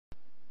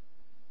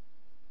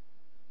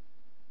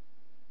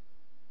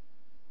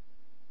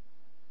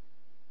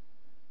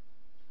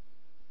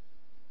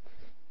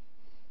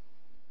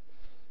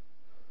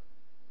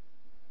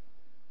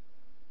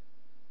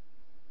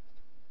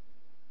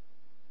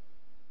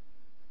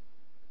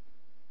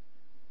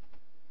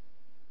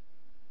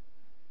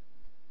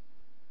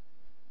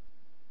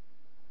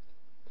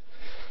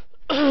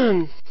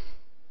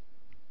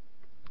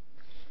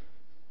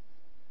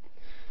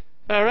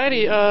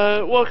Alrighty,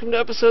 welcome to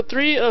episode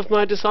 3 of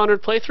my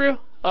Dishonored playthrough.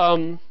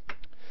 My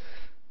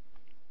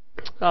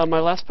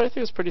last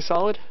playthrough was pretty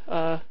solid.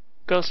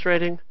 Ghost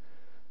rating.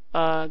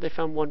 They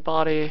found one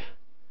body.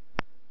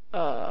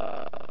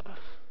 I'm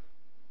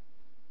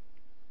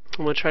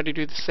gonna try to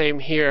do the same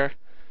here.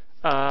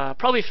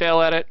 Probably fail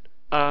at it.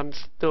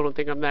 Still don't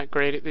think I'm that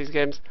great at these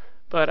games,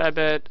 but I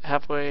bet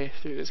halfway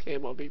through this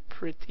game I'll be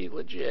pretty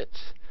legit.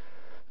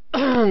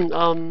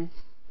 Alright,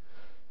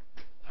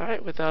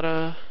 without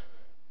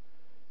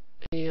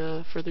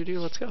any further ado,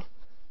 let's go.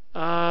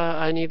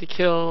 I need to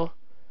kill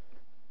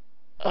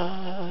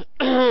Fuhrer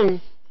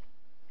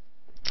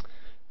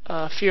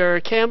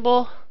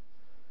Campbell,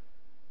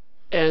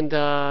 and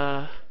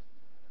there's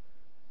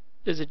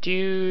a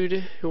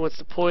dude who wants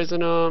to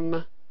poison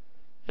him,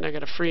 and I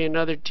gotta free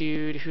another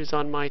dude who's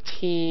on my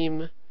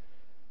team.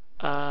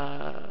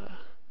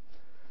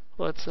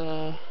 Let's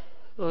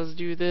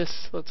do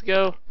this. Let's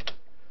go.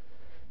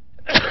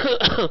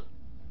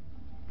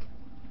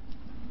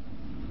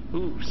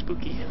 Ooh,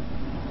 spooky.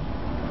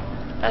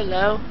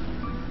 Hello.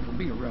 It'll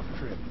be a rough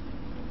trip.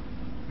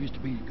 Used to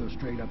be to go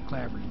straight up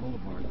Clavers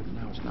Boulevard, but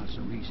now it's not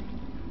so easy.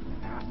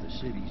 Half the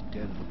city's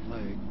dead of the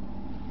plague.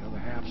 The other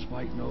half's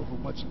fighting over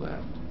what's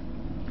left.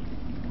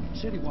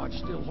 City Watch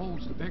still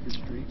holds the bigger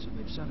streets, and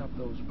they've set up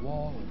those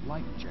wall of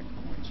light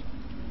checkpoints. A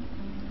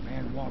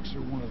man walks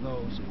through one of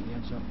those, and he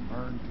ends up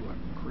burned to a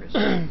crisp.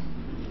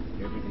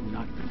 Everything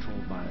not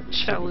controlled by the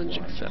Challenge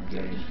City Watch accepted.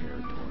 gang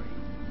territory.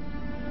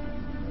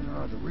 There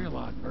are the real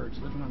odd birds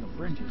living on the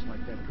fringes,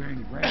 like that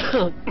Granny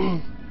Rabbit.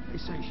 They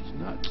say she's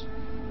nuts.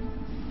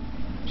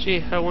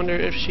 Gee, I wonder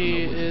if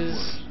she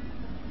is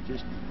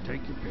Just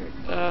take your pick.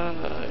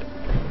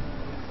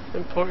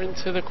 important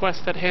to the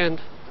quest at hand.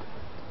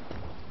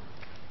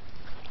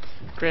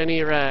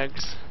 Granny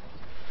Rags.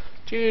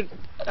 Dude,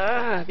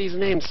 these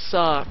names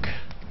suck.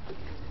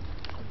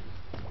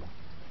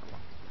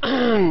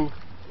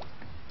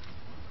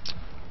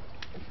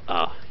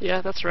 Oh,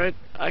 yeah, that's right.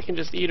 I can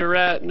just eat a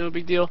rat, no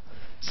big deal.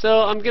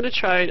 So I'm gonna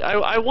try.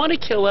 I want to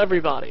kill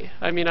everybody.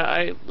 I mean,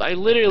 I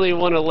literally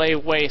want to lay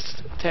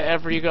waste to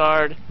every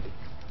guard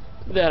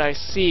that I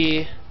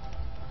see.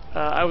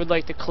 I would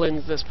like to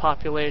cleanse this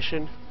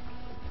population.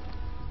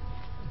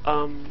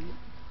 I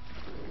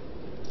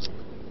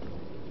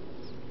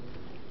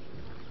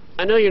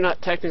know you're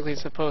not technically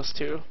supposed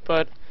to,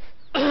 but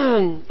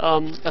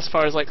as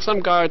far as like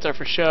some guards are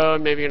for show,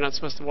 and maybe you're not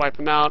supposed to wipe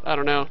them out. I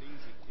don't know,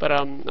 but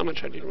I'm gonna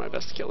try to do my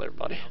best to kill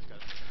everybody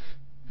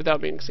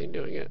without being seen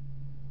doing it.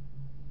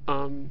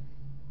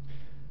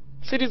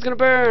 City's gonna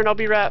burn. I'll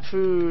be rat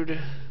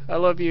food. I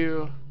love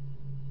you.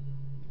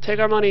 Take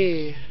our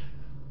money.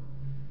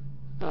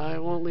 I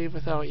won't leave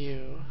without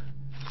you.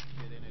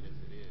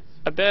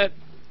 I bet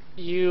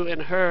you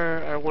and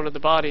her are one of the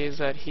bodies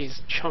that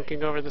he's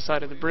chunking over the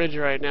side of the bridge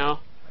right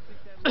now.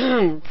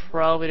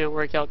 Probably didn't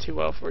work out too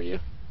well for you.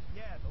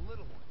 Yeah, the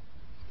little one.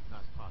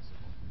 Not possible.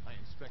 I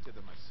inspected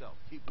them myself.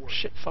 Keep working.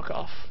 Shit, fuck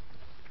off.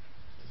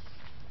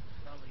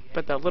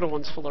 But that little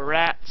one's full of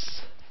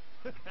rats.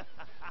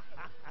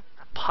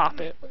 Pop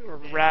it,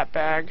 rat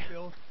bag.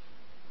 You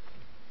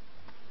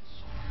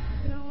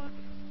know what?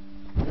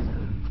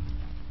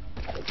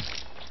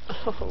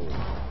 Oh.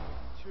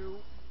 2,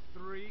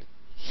 3.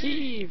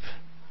 Heave.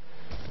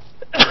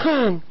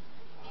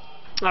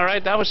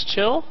 Alright, that was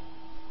chill.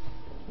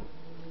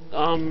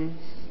 Probably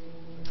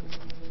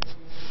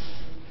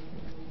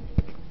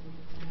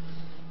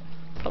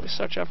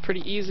start you off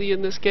pretty easy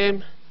in this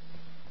game.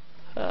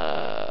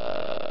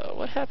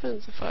 What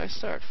happens if I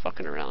start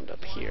fucking around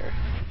up here?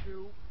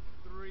 2,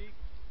 3.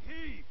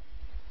 Heave.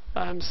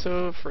 I'm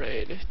so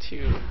afraid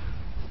to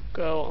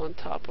go on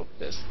top of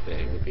this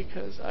thing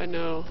because I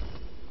know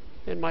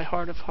in my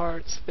heart of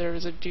hearts there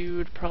is a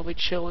dude probably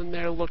chilling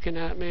there looking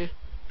at me.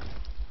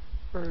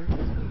 Or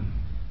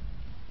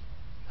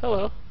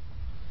hello.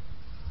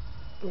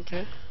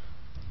 Okay.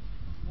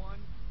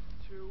 1,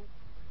 2,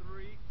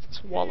 3.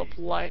 This wall of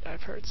light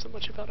I've heard so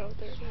much about. Oh,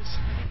 there it is.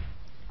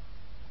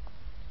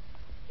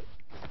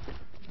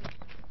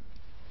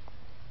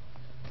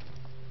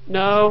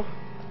 No.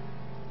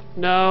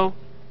 No.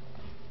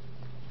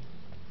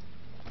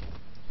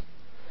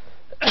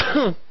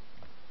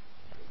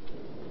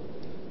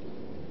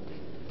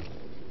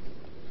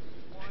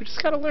 We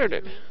just got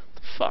alerted. What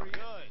the fuck?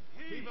 Good.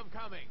 Keep them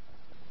coming.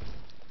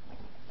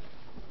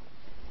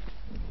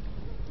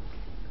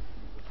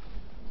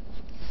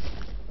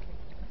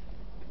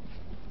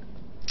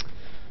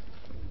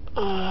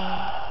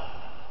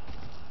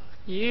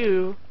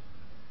 You.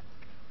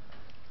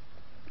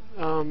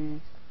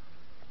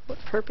 What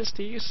purpose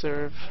do you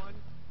serve? 1,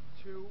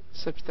 2.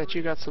 Except that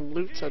you got some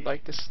loots I'd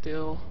like to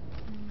steal.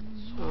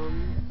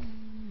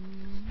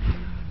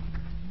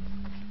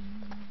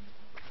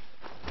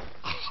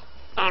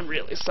 I'm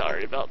really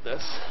sorry about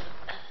this.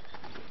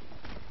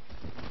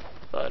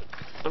 But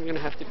I'm gonna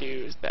have to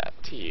do that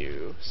to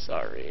you.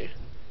 Sorry.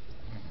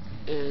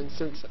 And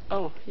since...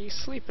 oh, he's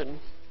sleeping.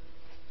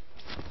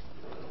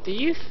 Do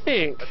you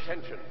think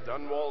Attention,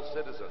 Dunwall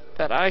citizens.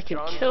 that I can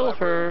John kill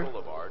Claver her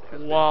Boulevard has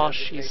been while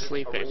she's designated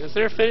sleeping? a Is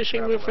there a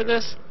finishing move for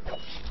this?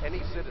 Any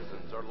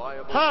citizens are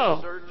liable Oh.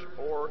 to search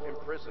or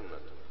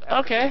imprisonment. at the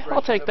Okay,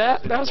 I'll take discretion of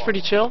that. the That was city pretty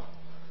law. chill.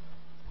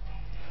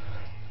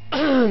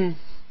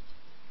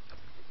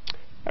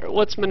 Alright,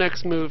 what's my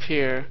next move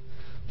here?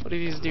 What are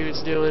these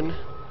dudes doing?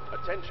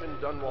 Attention,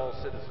 Dunwall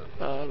citizens.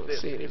 I don't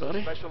This see is a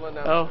anybody. special Oh.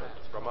 announcement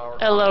from our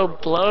Hello, honorable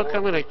bloke.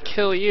 I'm Lord gonna Regent.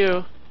 kill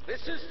you.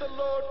 This is the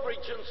Lord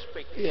Regent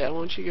speaking. Yeah, why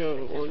don't you go?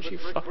 Why don't you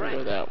With fucking go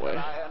regret that way?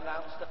 I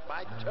announce that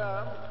my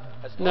term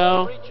as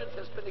No. Lord Regent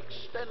has been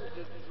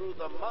extended through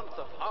the month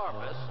of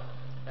harvest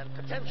and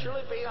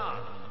potentially beyond.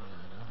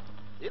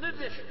 In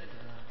addition,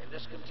 in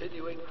this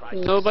continuing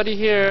crisis, Nobody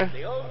here.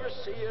 the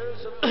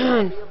overseers of the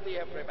army of the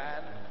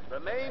Everyman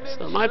remain in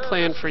So my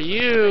plan service for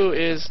you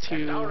is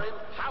and are to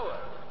empowered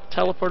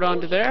teleport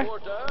onto there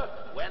order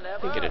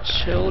whenever and get a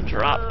chill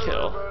drop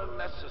kill. wherever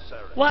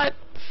necessary. What?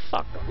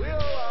 Fuck. Will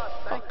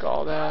thank Fuck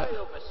all that. High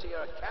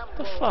Overseer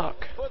Campbell The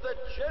fuck? for the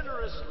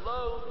generous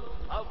loan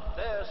of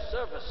their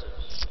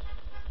services.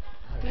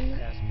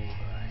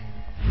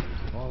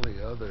 All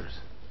the others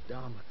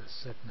down with the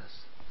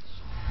sickness.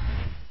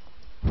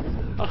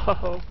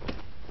 Oh.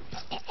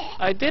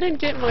 I didn't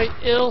get my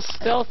ill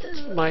stealth,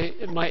 my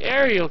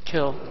aerial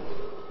kill,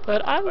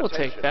 but I will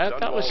take Attention, that.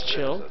 That was Dunwall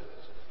chill. citizens.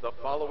 The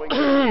following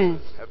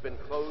businesses have been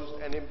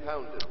closed and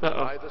impounded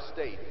Uh-oh. by the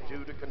state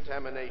due to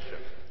contamination.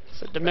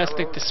 It's a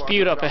domestic Barrow's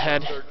dispute up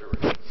Barbershop ahead.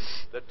 Surgery,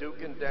 the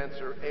Duke and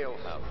Dancer Ale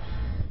House,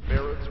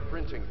 Barrett's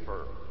Printing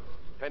Firm,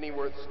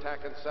 Pennyworth's Tack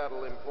and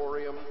Saddle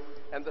Emporium,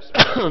 and the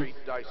Smith Street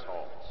Dice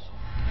Halls.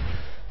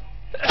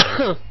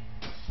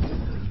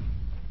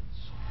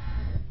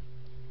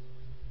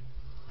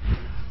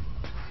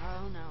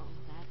 Oh no,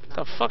 that's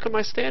The not fuck am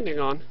I standing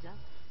on? just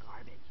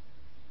garbage.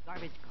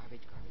 Garbage,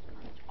 garbage, garbage,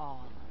 garbage.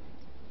 All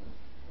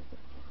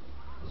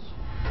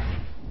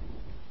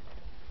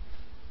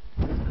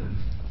of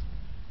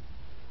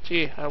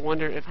Gee, I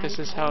wonder if it. this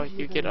I is how told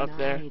you the get up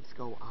there. knives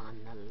go on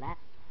the left.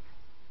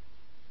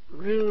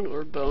 Rune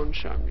or bone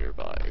charm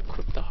nearby.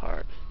 Equip the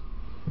heart.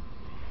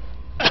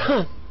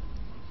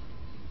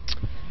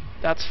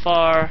 That's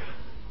far.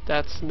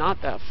 That's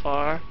not that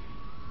far.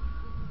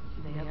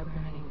 They are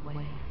burning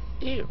away.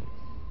 Ew.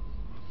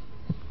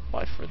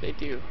 Why for they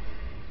do.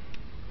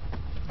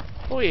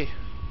 Oi.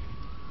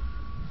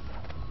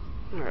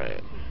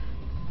 Alright.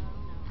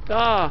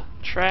 Ah,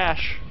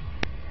 trash.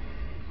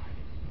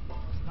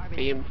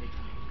 Beam.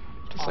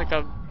 Just like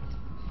a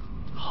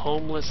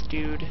homeless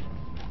dude.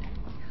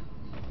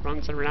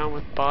 Runs around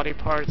with body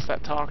parts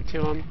that talk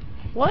to him.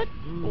 What?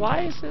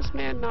 Why is this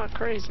man not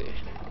crazy?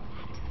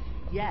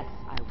 Yes,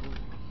 I will.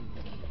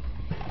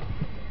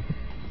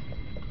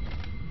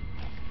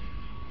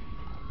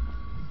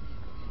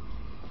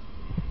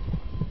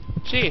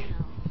 Gee.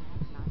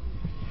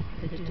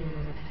 The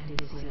doom of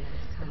Odysseus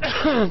has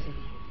come.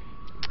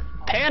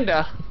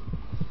 Panda?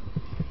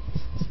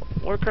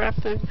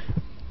 Warcraft thing?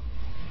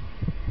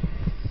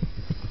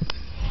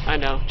 I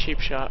know, cheap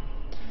shot.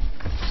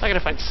 So I gotta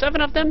find 7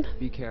 of them?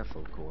 Be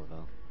careful,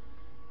 Corvo.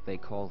 They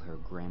call her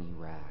Granny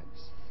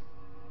Rags.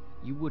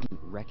 You wouldn't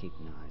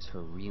recognize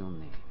her real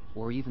name,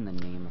 or even the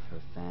name of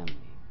her family.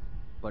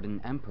 But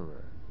an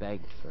emperor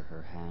begged for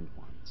her hand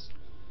once,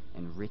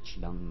 and rich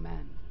young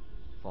men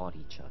fought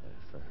each other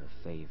for her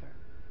favor.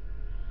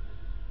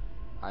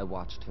 I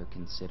watched her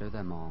consider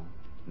them all,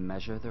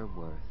 measure their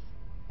worth,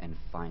 and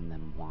find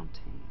them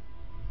wanting.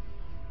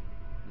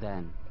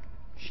 Then,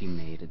 she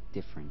made a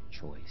different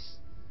choice.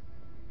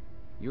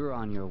 You're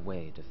on your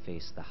way to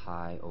face the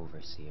High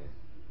Overseer,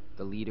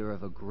 the leader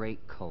of a great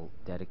cult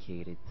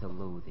dedicated to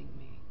loathing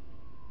me.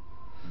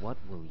 What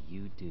will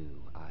you do,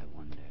 I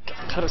wonder?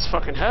 Cut his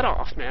fucking head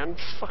off, man. What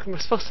the fuck am I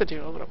supposed to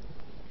do? I'm gonna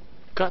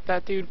gut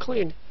that dude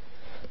clean.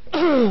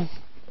 I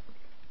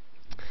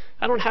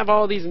don't have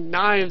all these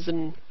knives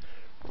and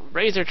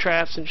razor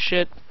traps and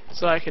shit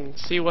so I can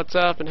see what's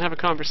up and have a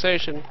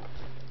conversation.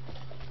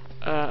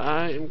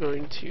 I am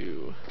going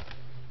to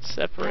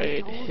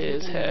separate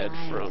his head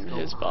from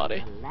his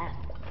body.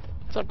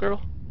 What's up,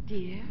 girl?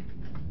 Dear,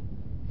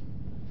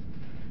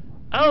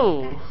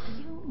 Oh!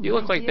 You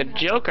look my like the dear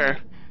Joker.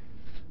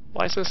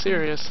 Why so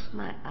serious?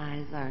 my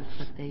eyes aren't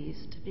what they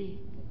used to be.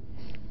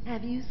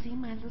 Have you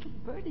seen my little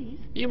birdies?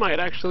 You might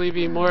actually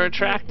be more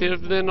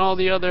attractive than all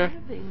the other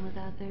Starving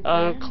without their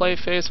granny.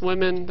 clay-faced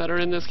women that are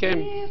in this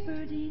game. Here,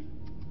 birdies.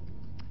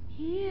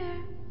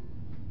 Here.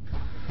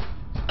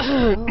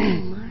 Oh,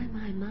 my.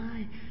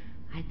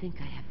 I think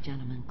I have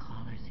gentlemen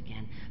callers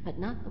again, but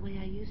not the way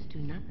I used to,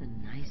 not the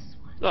nice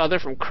ones. Oh, they're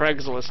from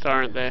Craigslist,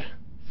 aren't they?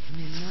 And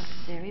they're not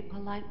very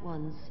polite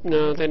ones.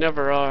 No, they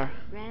never are.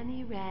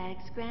 Granny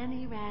Rags,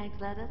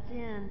 let us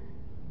in.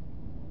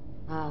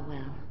 Oh,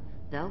 well,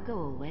 they'll go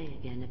away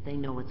again if they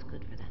know what's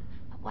good for them.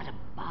 But what a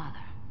bother.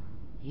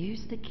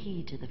 Here's the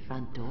key to the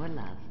front door,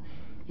 love.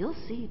 You'll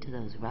see to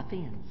those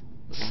ruffians.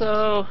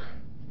 So,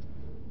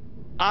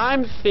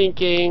 I'm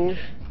thinking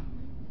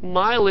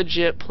my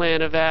legit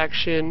plan of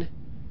action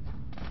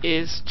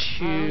is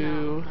Oh,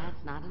 no, to...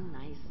 that's not a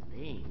nice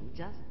thing.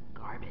 Just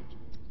garbage.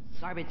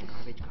 Garbage,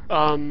 garbage,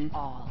 garbage.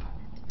 All of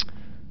it.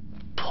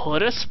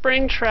 Put a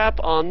spring trap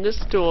on this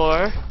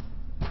door.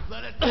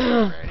 Let it go,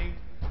 Granny.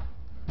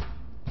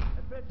 I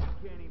bet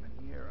you can't even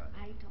hear us.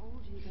 I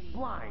told you the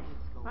Blind,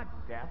 lights go not on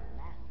deaf. the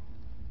left.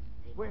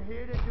 They We're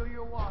here to do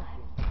your washing.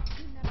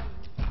 You never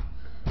listen.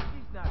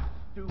 She's not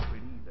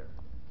stupid either.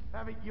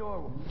 Have it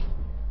your way.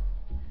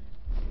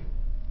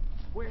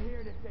 We're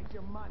here to take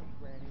your money,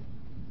 Granny.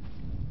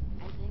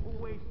 I think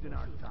We're wasting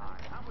our time.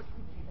 How much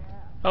would you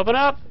have? Open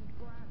up.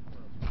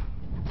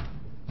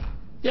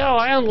 Yo,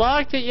 I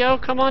unlocked it, yo.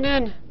 Come on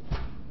in.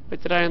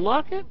 Wait, did I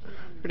unlock it?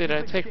 Or did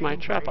I take my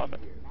trap off it?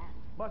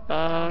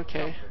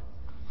 Okay.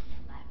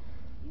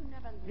 you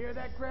never listen. Hear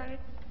that, Granny?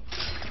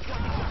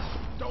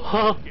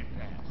 Huh.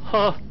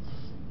 Huh.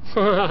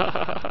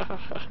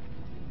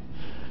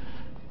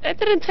 It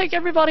didn't take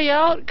everybody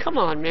out? Come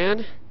on,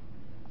 man.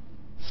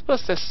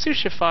 Supposed to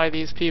sushify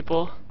these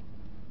people.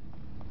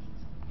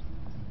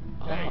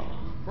 Hey, Oh.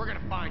 we're gonna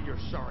find your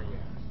sorry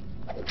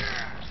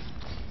ass.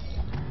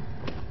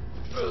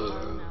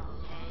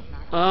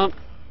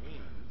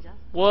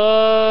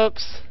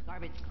 Whoops.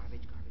 Garbage,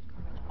 garbage, garbage,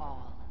 garbage.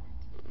 All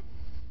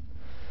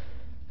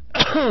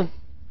of it.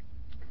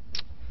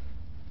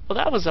 Well,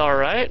 that was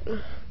alright.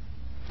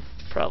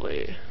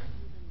 Probably.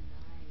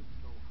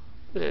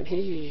 Man,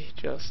 he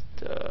just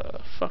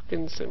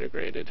fucking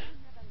disintegrated.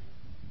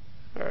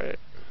 Alright.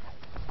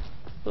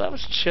 Well, that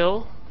was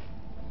chill.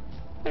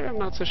 Maybe I'm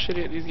not so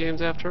shitty at these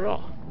games after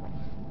all.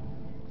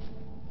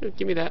 Here,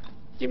 give me that.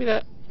 Give me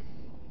that.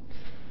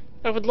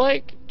 I would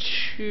like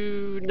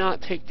to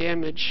not take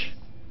damage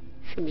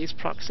from these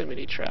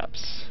proximity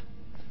traps.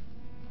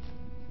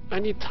 I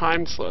need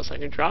time slow so I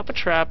can drop a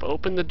trap,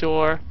 open the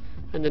door,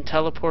 and then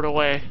teleport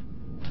away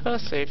to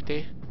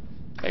safety.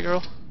 Hey,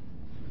 girl.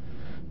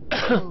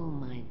 Oh,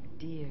 my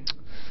dear.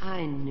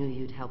 I knew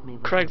you'd help me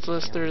with this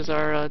Craigslisters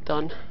are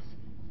done.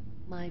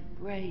 My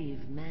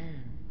brave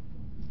man.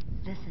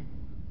 Listen,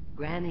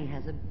 Granny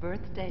has a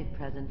birthday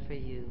present for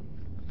you.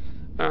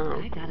 Oh,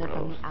 I got it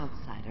from the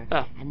outsider,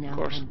 Ah, and of now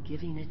course. I'm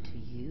giving it to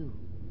you.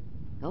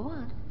 Go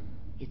on.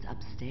 It's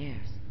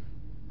upstairs.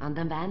 On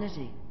the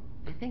vanity.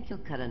 I think you'll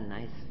cut a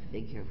nice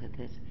figure with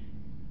it.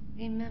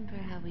 Remember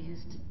how we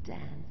used to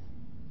dance?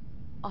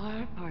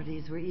 Our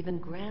parties were even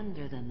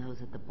grander than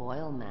those at the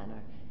Boyle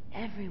Manor.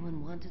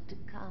 Everyone wanted to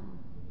come.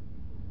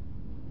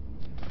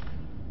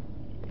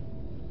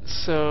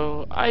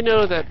 So, I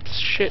know that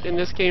shit in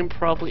this game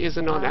probably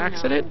isn't on Oh, no,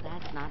 accident.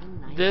 that's not a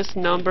nice This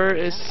number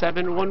is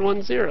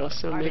 7110,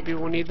 so maybe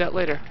we'll need that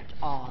later.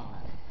 all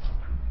of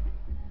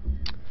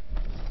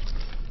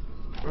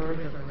it. Or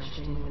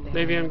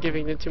maybe I'm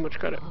giving it too much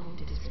credit.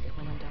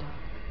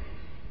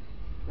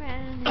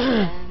 Granny,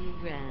 Granny,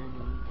 Granny,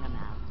 come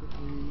out with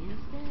me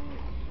instead.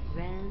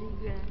 Granny,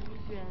 Granny,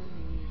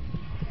 Granny.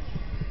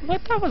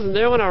 What? That wasn't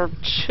there when I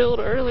chilled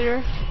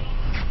earlier.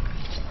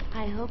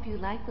 I hope you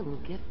like the little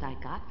gift I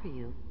got for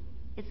you.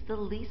 It's the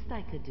least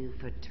I could do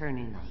for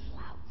turning those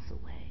louts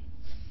away.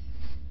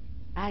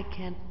 I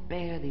can't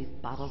bear these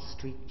Bottle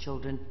Street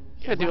children.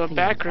 You gotta do a roughing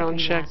background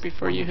every check last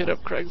before one you of hit us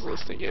up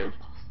Craigslist with again.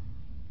 apples.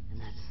 And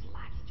that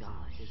slack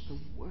jaw is the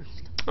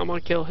worst. I'm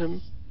gonna kill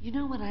him. You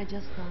know what I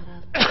just thought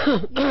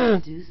of? You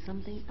could do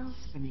something else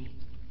for me.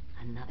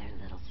 Another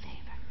little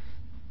favor.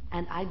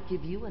 And I'd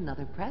give you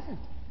another present.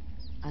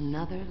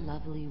 Another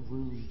lovely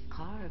rune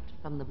carved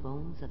from the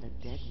bones of a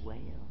dead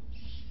whale.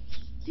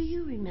 Do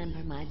you remember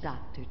my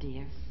doctor,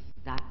 dear?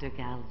 Dr.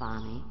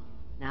 Galvani?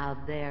 Now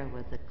there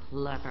was a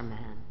clever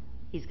man.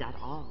 He's got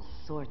all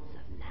sorts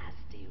of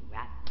nasty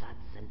rat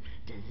guts and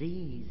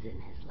disease in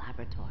his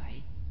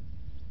laboratory.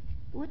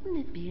 Wouldn't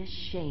it be a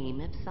shame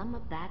if some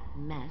of that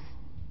mess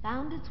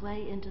found its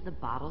way into the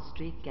Bottle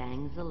Street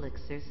Gang's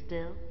elixir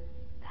still?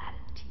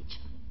 That'd teach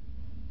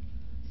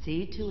 'em.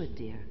 See to it,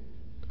 dear.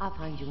 I'll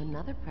find you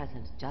another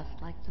present just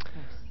like the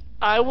first.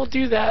 I will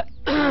do that.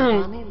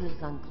 Johnny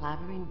lives on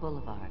Clavering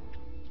Boulevard.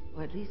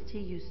 Or at least he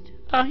used to.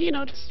 Oh, you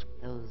noticed.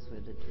 Those were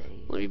the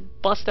days. Let me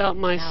bust out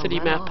my Now city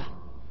run map. off.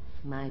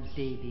 My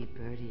baby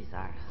birdies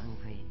are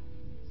hungry.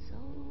 So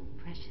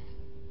precious.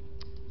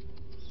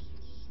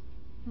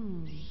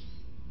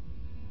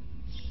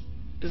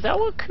 Is that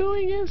what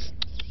cooing is?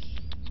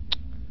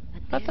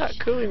 But I they're thought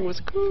cooing shy. was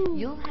cool.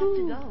 You'll have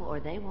to go or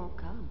they won't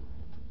come.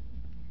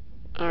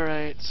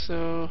 Alright,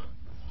 so...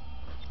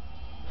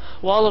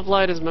 Wall of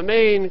Light is my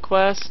main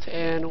quest,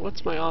 and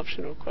what's my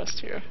optional quest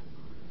here?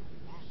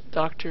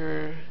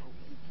 Dr.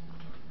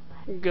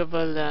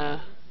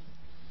 Gavala...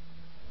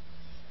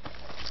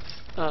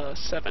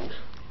 7.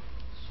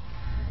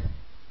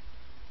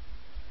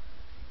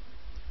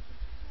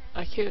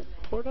 I can't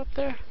port up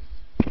there?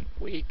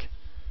 Weak.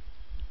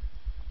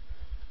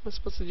 I'm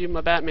supposed to do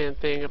my Batman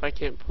thing if I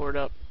can't port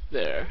up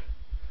there.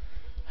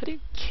 How do you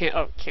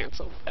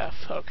cancel F,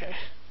 okay.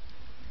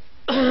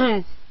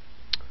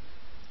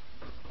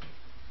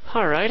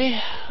 Alrighty,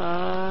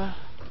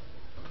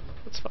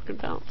 let's fucking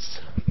bounce.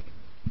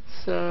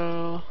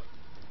 So,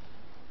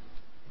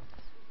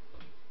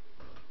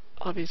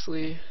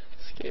 obviously,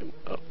 this game,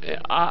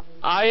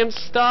 I am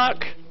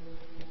stuck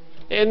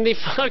in the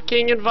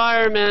fucking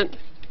environment.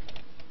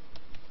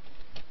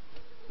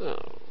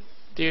 Oh.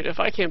 Dude, if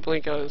I can't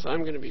blink those,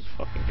 I'm gonna be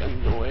fucking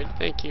annoyed.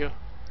 Thank you.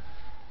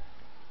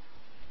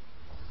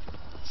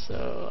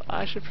 So,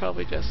 I should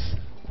probably just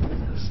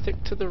stick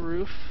to the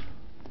roof.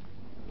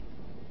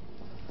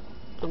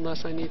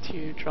 Unless I need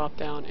to drop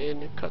down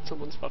and cut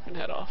someone's fucking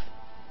head off.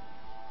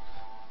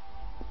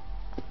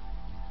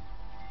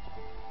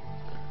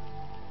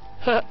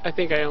 I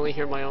think I only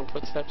hear my own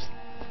footsteps.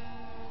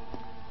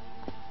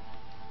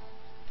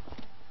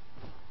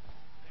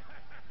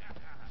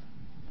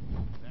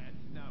 That's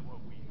not what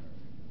we heard.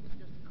 It's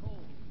just cold.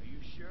 Are you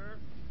sure?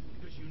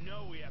 Because you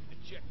know we have to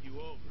check you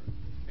over.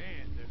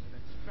 And there's an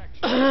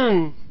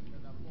inspection.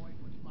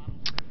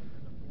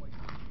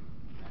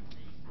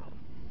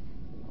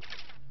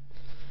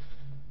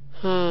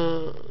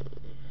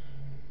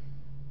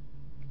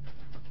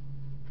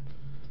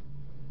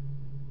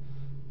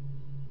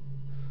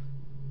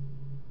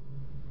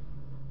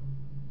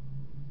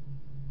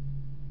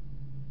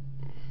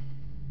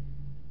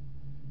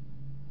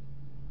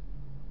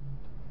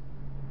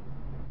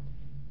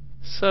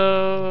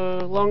 So,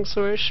 long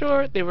story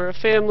short, they were a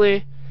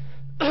family.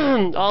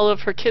 All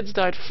of her kids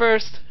died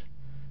first.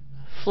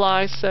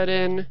 Fly set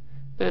in.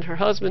 Then her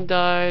husband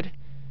died.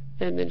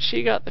 And then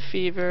she got the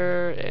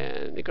fever.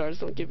 And the guards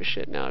don't give a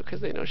shit now because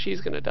they know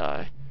she's gonna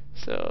die.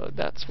 So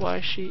that's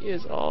why she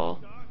is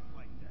all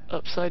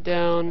upside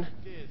down.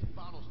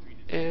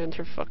 And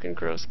her fucking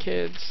gross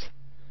kids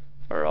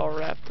are all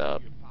wrapped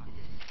up.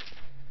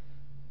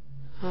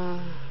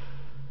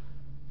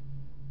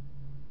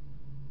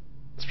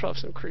 It's probably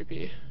some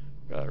creepy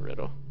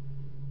riddle.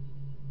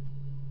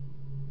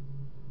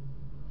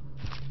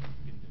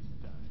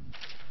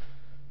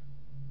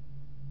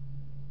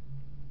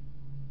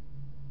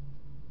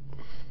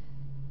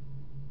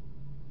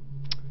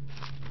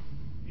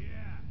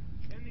 Yeah,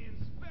 and the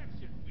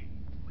inspection fee.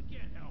 We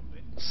can't help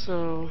it.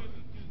 So.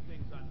 We do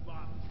things on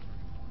Bottom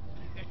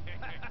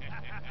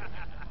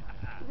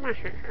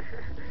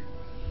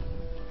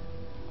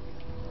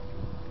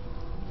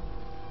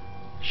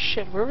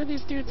Shit, where were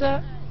these dudes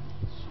at?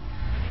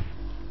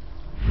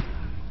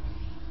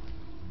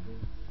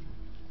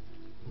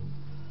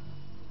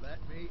 Let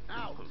me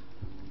out.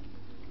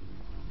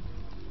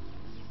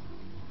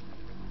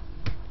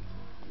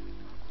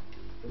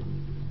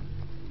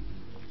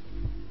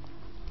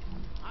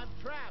 I'm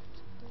trapped.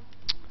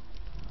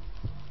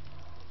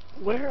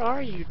 Where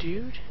are you,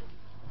 dude?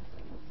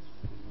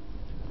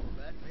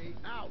 Let me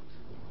out.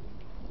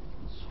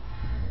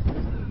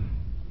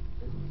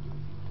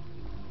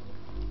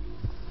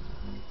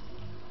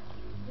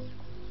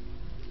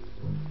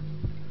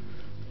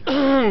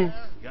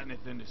 Got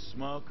anything to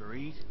smoke or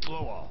eat?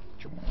 Blow off.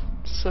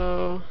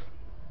 So,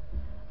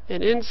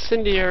 an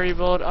incendiary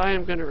bolt. I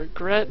am gonna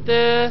regret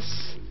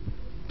this.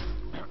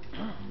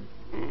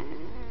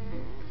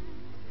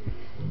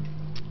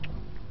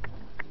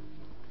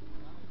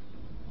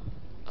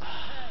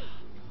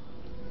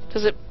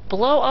 Does it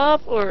blow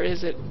up or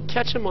is it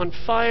catch him on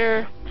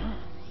fire?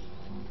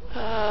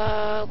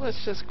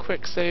 Let's just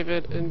quick save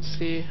it and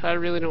see. I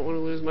really don't want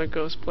to lose my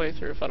ghost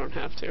playthrough if I don't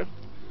have to.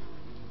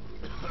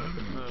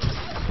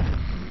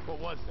 What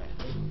was that?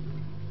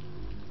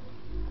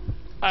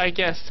 I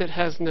guess it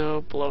has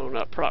no blown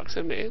up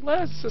proximity.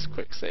 Let's just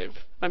quick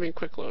save. I mean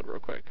quick load real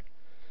quick.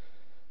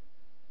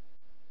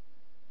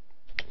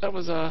 That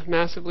was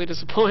massively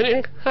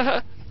disappointing.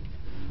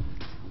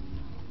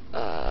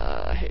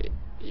 I hate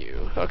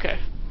you. Okay.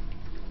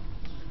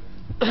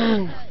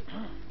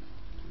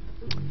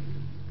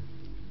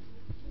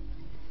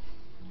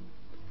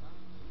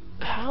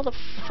 How the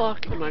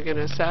fuck am I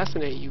gonna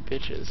assassinate you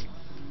bitches?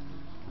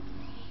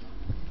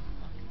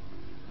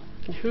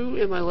 And who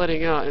am I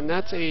letting out? And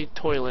that's a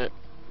toilet.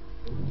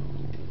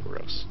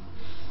 Gross.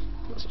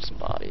 Those are some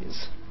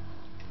bodies.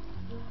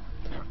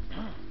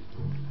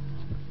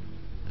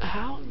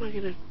 How am I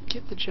gonna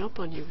get the jump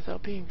on you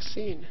without being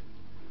seen?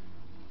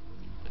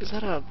 Is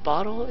that a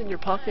bottle in your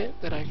pocket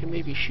that I can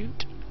maybe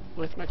shoot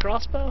with my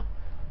crossbow?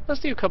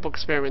 Let's do a couple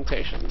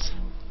experimentations.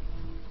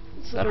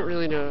 Since I don't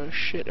really know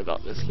shit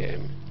about this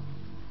game.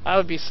 I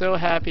would be so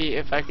happy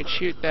if I could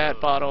shoot that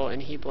bottle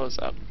and he blows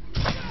up.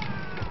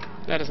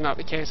 That is not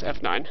the case.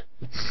 F9.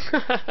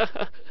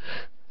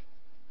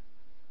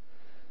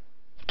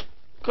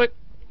 Click.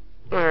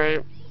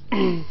 Alright.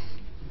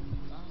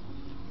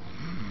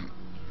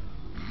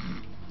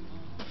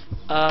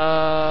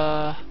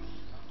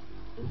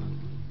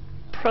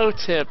 Pro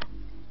tip.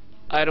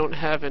 I don't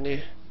have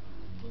any.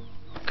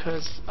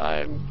 Because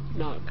I'm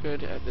not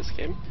good at this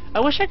game.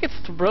 I wish I could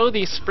throw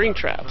these spring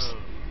traps.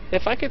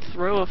 If I could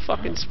throw a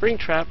fucking spring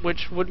trap,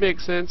 which would make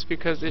sense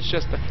because it's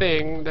just a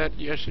thing that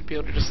you should be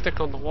able to just stick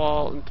on the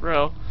wall and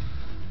throw.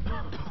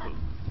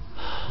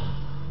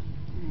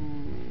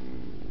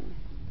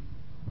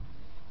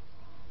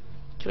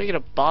 Can I get a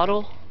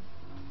bottle?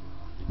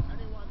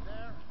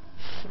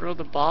 Throw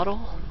the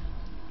bottle?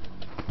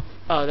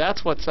 Oh,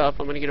 that's what's up.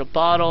 I'm gonna get a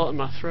bottle. I'm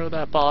gonna throw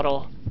that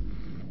bottle.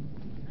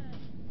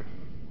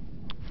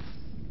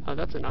 Oh,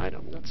 that's an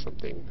item. That's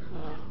something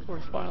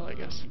worthwhile, I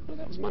guess. Oh,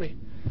 that was money.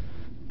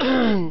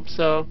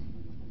 So,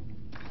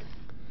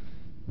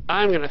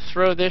 I'm gonna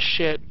throw this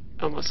shit.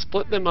 I'm gonna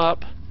split them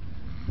up,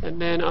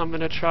 and then I'm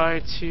gonna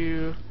try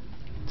to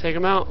take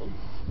them out.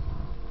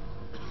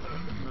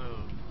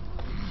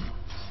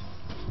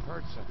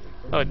 Heard something.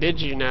 Oh,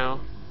 did you now?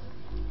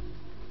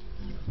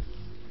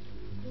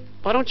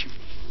 Why don't you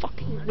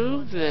fucking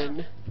move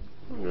then?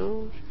 I don't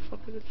know. You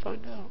fucking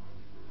find out.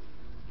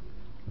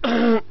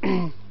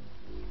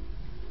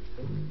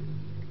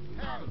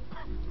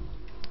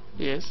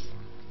 Yes.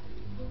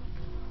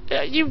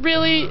 Yeah, you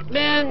really,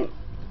 man.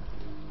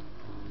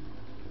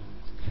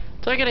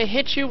 So I gotta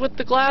hit you with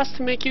the glass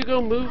to make you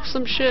go move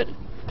some shit?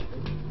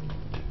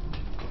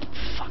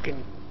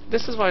 Fucking.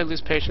 This is why I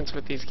lose patience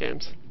with these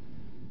games.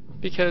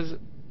 Because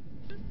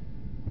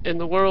in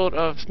the world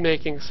of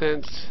making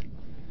sense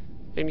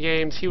in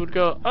games, he would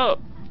go, oh,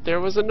 there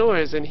was a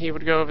noise, and he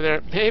would go over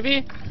there,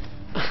 maybe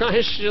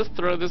I should just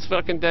throw this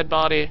fucking dead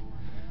body.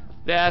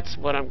 That's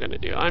what I'm gonna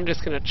do. I'm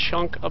just gonna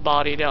chunk a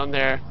body down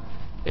there,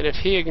 and if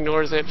he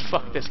ignores it,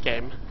 fuck this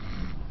game.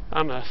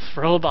 I'm gonna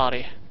throw a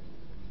body.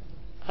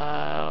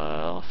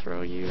 I'll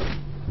throw you.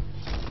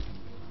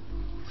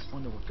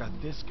 Wonder what got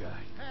this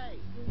guy. Hey,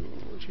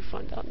 What'd you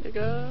find out,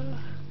 nigga?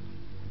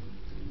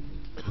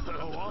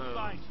 Oh, I'll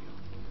find you.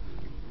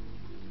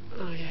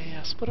 Oh,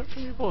 yeah, split up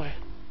from your boy.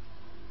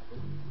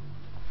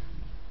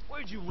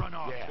 Where'd you run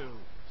off Yeah, to?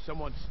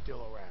 someone's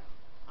still around.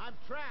 I'm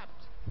trapped.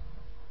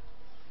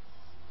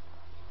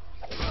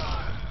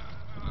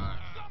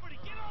 Somebody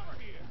get over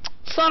here!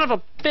 Son of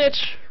a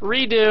bitch!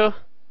 Redo.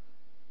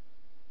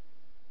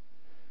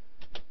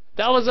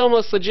 That was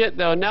almost legit,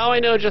 though. Now I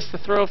know just to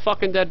throw a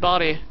fucking dead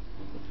body.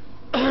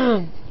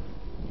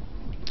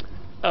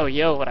 Oh,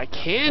 yo, what I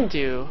can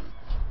do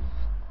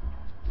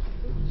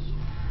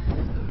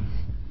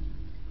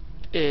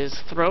is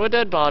throw a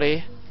dead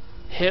body,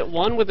 hit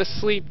one with a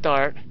sleep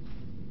dart,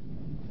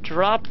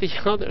 drop the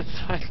other.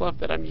 I love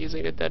that I'm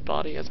using a dead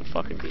body as a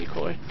fucking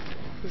decoy.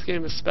 This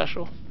game is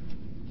special.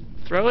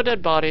 Throw a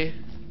dead body,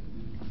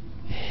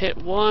 hit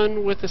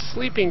one with a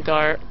sleeping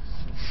dart,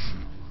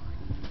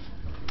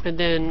 and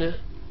then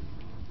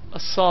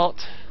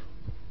assault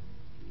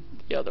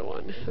the other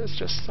one. I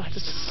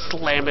just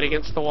slam it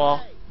against the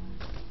wall.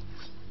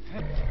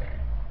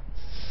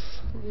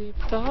 Sleep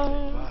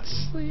dart,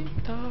 sleep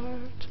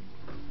dart.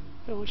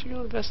 Yo, what you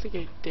go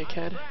investigate,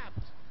 dickhead?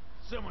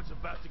 Someone's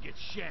about to get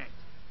shanked.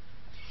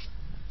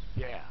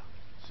 Yeah,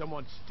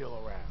 someone's still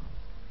around.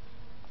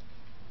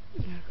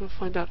 Yeah, go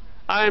find out.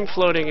 I'm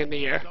floating in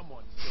the air.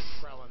 Someone's still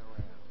prowling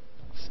around.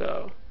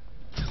 So,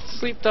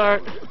 sleep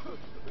dart.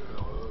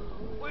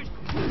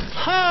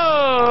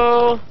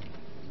 Ho!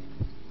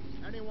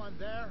 Anyone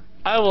there?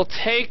 I will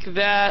take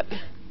that,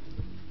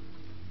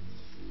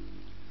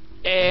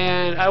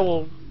 and I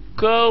will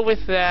go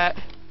with that.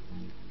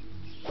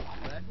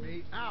 Let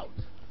me out.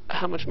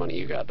 How much money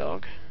you got,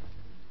 dog?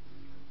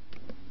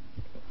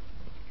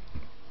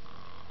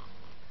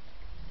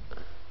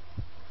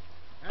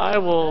 I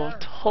will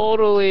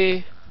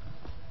totally.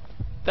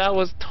 That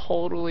was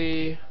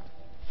totally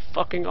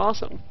fucking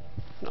awesome.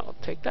 And I'll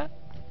take that.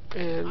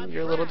 And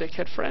your little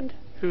dickhead friend,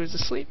 who is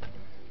asleep,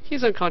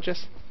 he's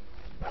unconscious.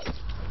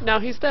 Now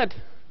he's dead.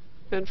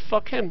 And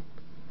fuck him.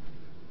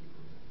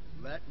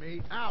 Let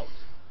me out.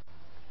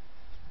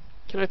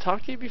 Can I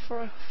talk to you before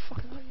I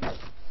fucking let you?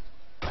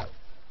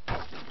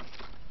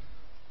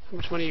 How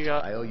much money you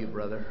got? I owe you,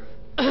 brother.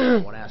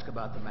 I want to ask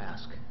about the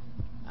mask.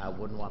 I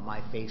wouldn't want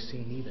my face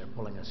seen either,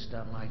 pulling a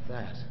stunt like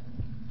that.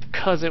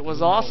 'Cause it was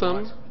You know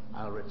awesome. what?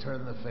 I'll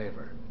return the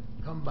favor.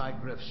 Come by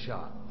Griff's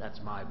shop. That's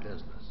my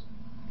business.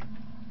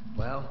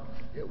 Well,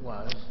 it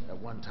was at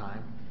one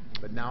time,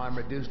 but now I'm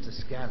reduced to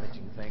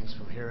scavenging things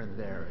from here and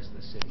there as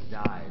the city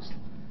dies.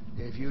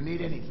 If you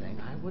need anything,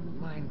 I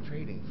wouldn't mind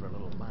trading for a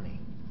little money.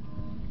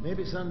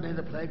 Maybe someday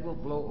the plague will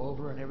blow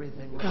over and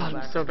everything will go God,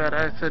 back I'm so to bad.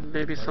 I normal. said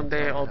maybe But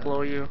someday until I'll then,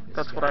 blow you. it's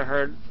That's what I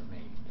heard. for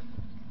me.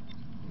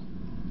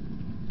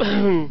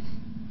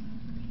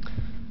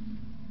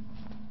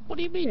 What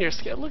do you mean you're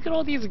scared? Look at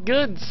all these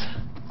goods.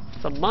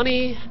 Some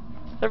money.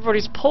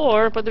 Everybody's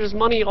poor, but there's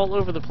money all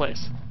over the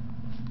place.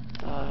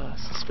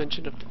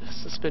 Suspension of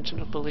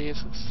belief.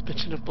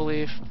 Suspension of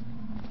belief.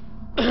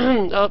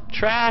 Oh,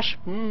 trash.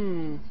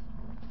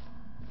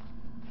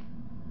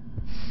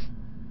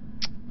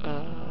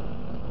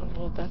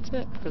 Well, that's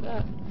it for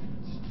that.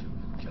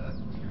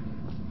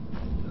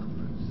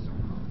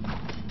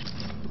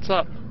 What's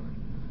up?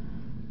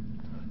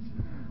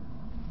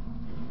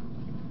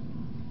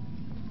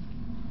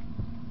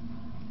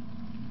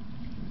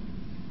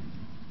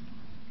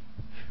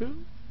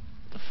 Who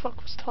the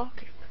fuck was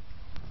talking?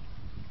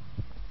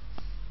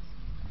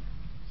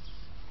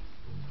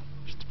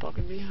 Just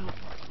bugging me out.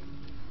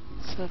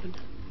 7.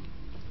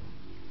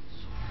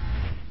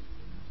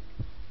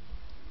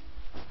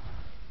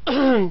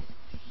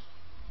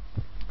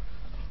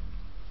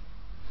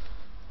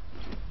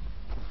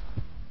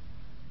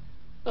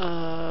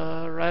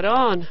 Right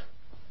on.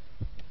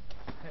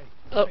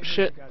 Oh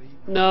shit.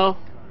 No.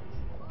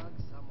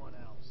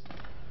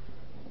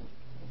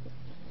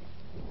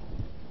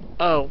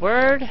 Oh,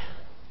 word?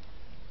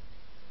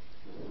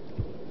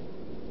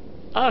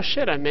 Oh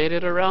shit, I made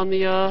it around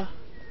the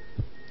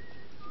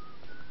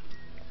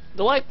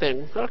light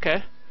thing.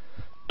 Okay.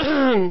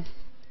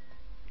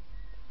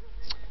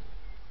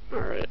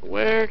 Alright,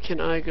 where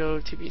can I go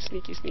to be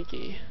sneaky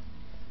sneaky?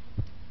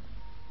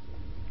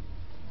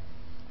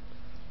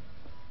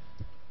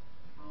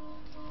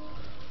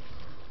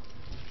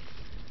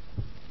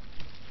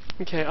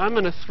 Okay, I'm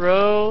gonna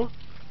throw...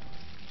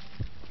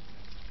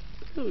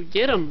 Ooh,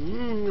 get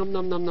him! Nom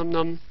nom nom nom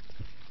nom.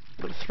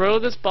 I'm gonna throw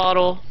this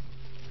bottle,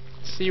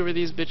 see where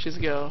these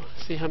bitches go,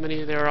 see how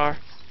many there are.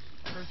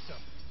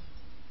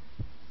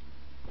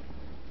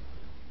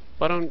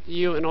 Why don't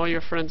you and all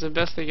your friends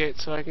investigate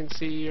so I can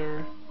see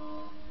your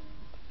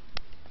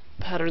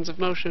patterns of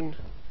motion?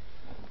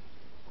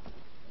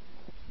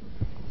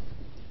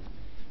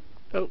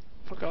 Oh,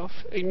 fuck off.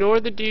 Ignore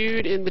the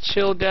dude in the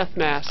chill death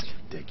mask.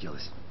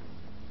 Ridiculous.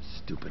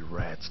 Stupid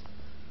rats.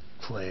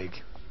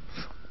 Plague.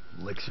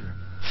 Elixir.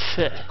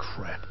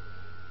 Crap.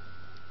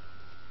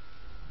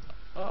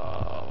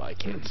 Oh, I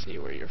can't see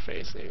where you're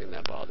facing, and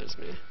that bothers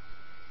me.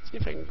 See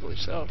if I can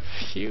glitch. Oh,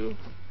 you,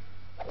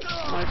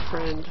 my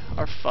friend,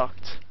 are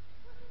fucked.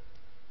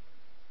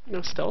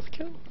 No stealth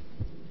kill?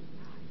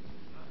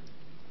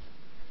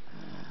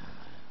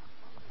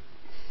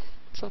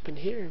 What's up in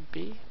here,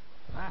 B?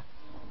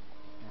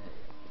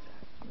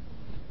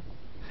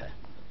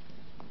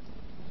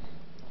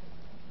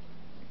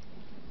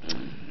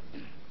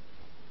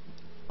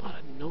 What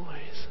a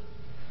noise.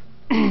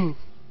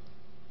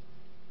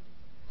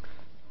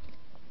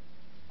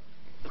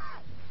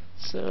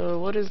 So,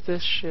 what is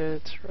this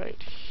shit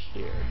right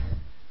here?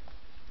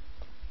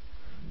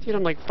 Dude,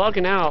 I'm like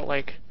bugging out,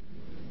 like...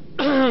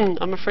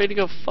 I'm afraid to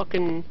go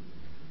fucking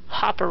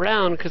hop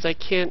around because I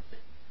can't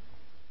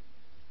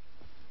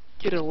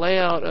get a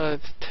layout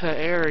of the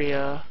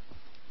area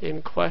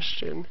in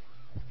question.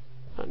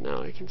 Oh,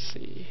 now I can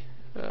see.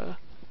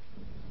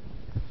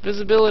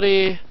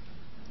 Visibility.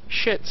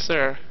 Shit,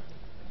 sir.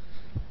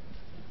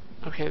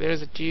 Okay,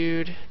 there's a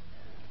dude.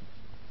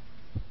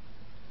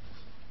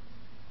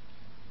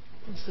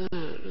 What's that?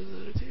 Is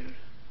that a dude?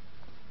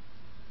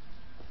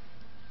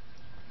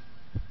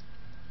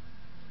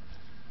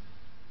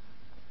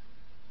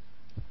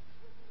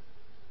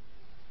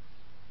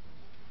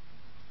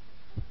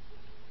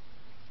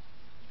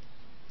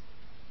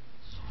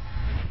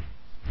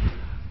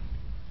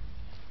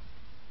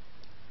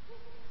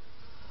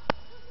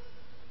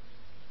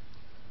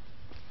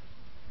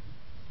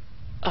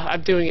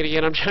 I'm doing it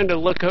again. I'm trying to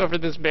look over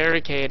this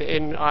barricade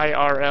in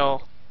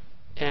IRL,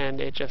 and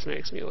it just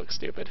makes me look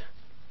stupid.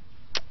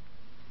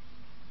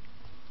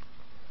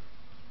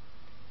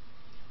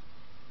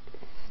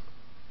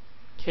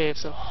 Okay,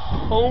 so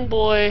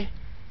homeboy...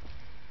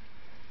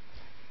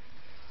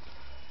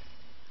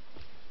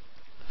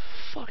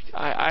 Fuck,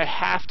 I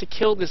have to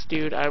kill this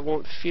dude. I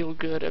won't feel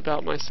good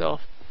about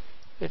myself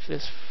if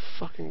this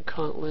fucking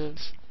cunt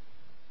lives.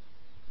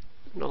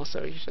 And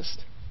also, he's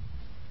just...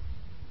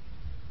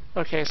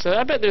 Okay, so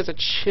I bet there's a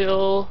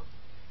chill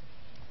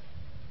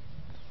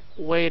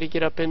way to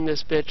get up in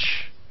this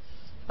bitch.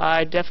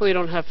 I definitely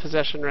don't have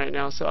possession right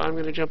now, so I'm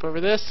gonna jump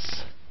over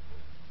this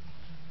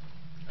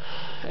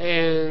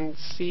and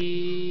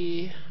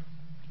see.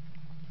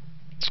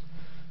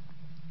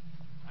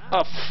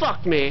 Oh,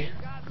 fuck me.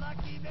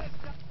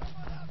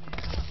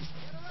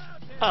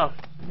 Oh,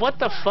 what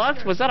the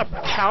fuck? Was that a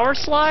power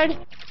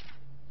slide?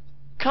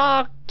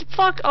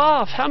 Fuck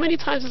off. How many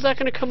times is that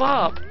gonna come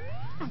up?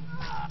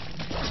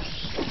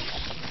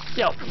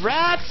 Yo,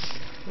 rats!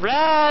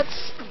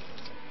 Rats!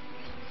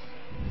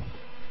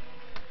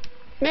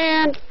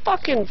 Man,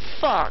 fucking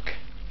fuck.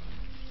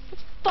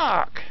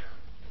 Fuck.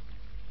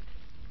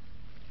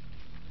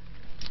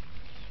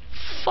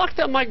 Fucked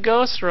up my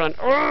ghost run.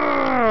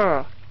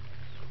 Urgh!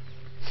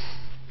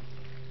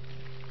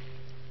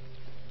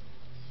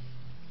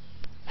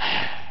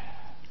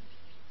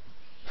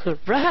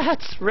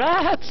 Rats!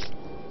 Rats!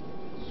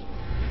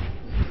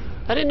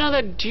 I didn't know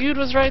that dude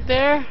was right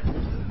there.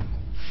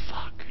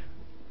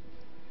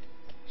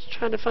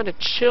 Trying to find a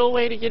chill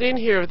way to get in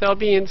here without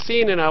being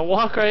seen, and I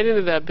walk right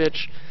into that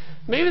bitch.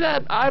 Maybe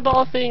that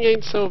eyeball thing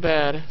ain't so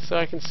bad, so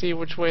I can see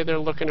which way they're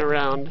looking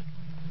around.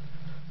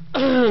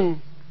 What's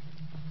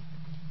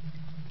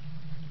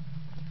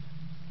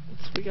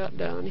we got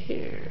down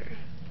here?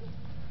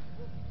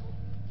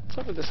 What's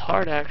up with this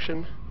hard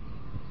action?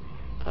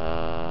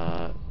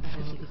 I'm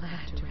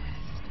glad to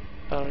rest.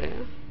 Oh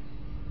yeah?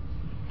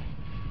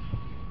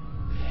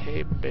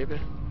 Hey baby.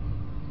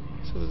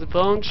 So there's a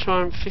bone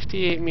charm,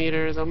 58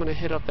 meters. I'm gonna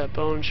hit up that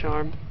bone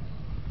charm.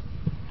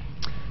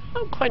 I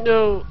don't quite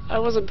know. I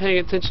wasn't paying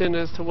attention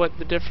as to what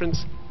the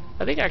difference.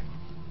 I think I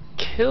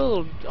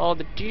killed all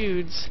the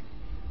dudes.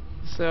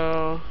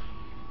 So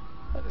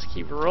I'll just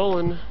keep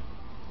rolling.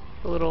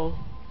 A little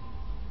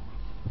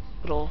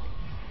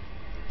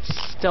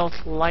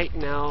stealth light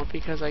now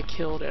because I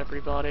killed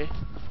everybody.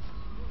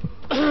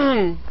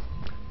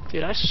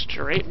 Dude, I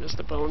straight missed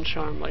the bone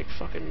charm like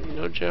fucking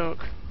no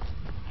joke.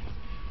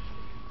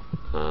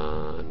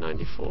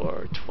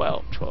 94,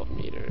 12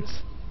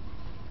 meters.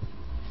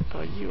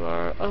 Oh, you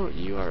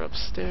are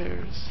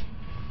upstairs.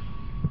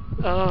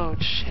 Oh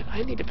shit,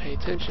 I need to pay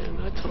attention.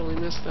 I totally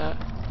missed that.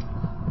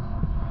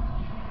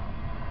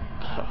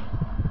 Oh.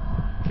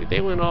 Dude,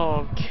 they went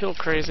all kill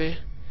crazy.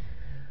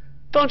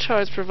 Bone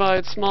shards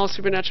provide small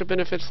supernatural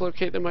benefits.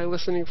 Locate them by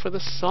listening for the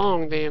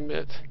song they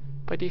emit.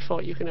 By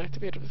default, you can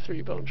activate up to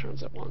 3 bone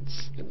charms at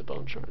once in the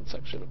bone charm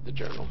section of the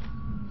journal.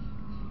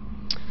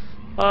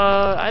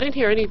 I didn't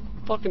hear any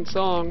fucking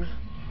song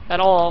at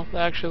all,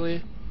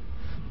 actually.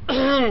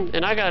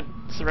 And I got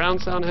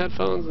surround sound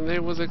headphones, and they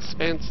was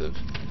expansive.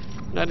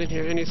 And I didn't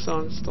hear any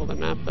songs. Stole the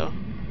map, though.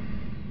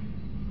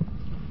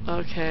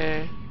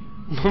 Okay.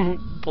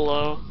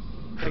 Below.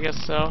 I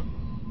guess so.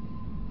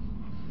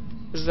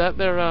 Is that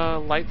their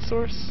light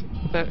source?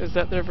 Is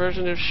that their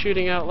version of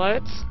shooting out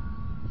lights?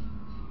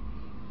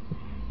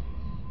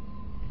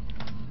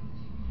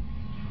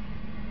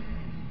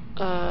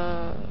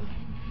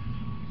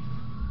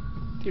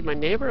 Dude, my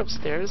neighbor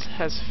upstairs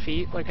has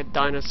feet like a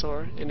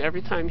dinosaur, and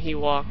every time he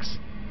walks,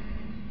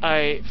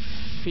 I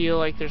feel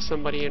like there's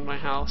somebody in my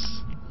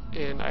house,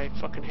 and I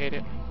fucking hate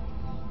it.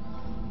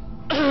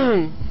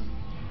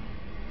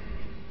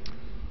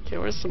 Okay,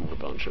 where's some more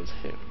bone shards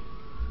here?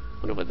 I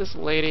wonder what this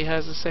lady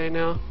has to say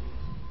now.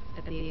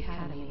 At the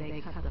Academy, they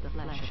cut the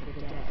flesh of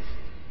the dead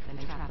and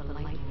trap the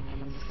lightning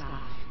from the sky.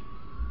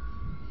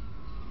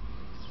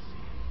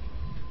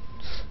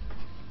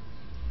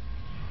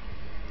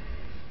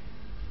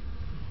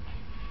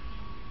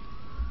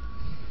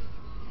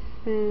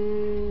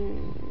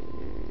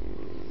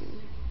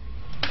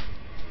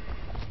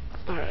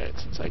 Alright,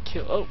 since I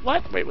kill. Oh,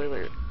 what? Wait.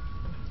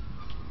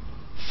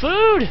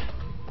 Food!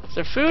 Is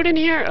there food in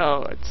here?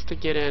 Oh, it's to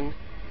get in.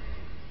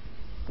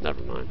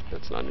 Never mind.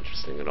 That's not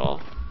interesting at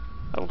all.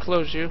 I will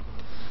close you.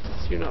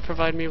 So you're not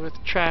providing me with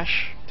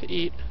trash to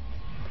eat.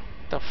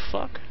 The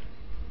fuck?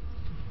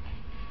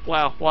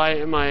 Wow, why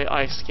am I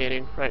ice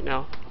skating right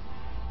now?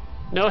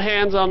 No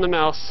hands on the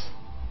mouse.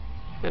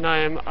 And I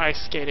am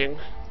ice skating.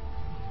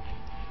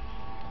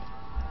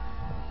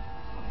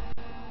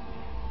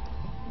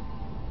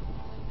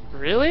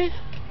 Really?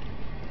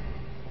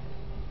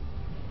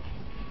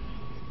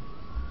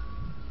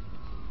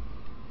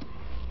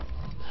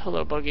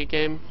 Hello, buggy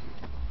game.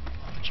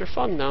 But you're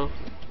fun though.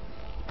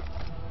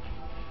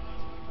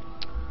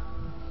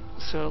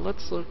 So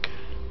let's look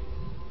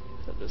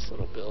at this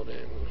little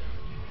building.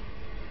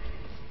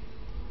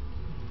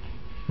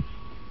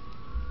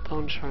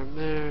 Bone charm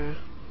there.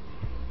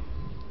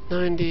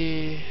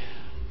 90.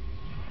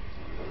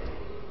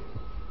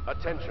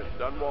 Attention,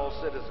 Dunwall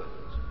citizens.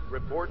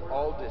 Report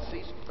all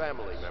deceased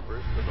family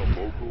members to the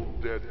local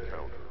dead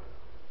counter.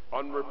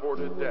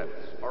 Unreported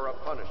deaths are a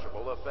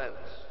punishable offense.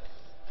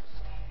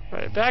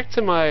 Right, back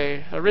to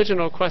my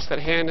original quest at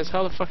hand is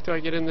how the fuck do I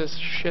get in this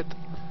shit?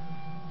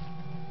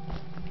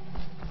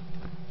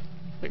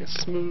 Like a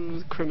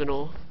smooth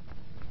criminal.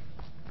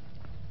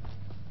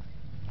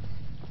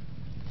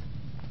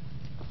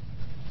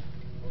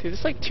 Dude,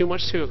 it's like too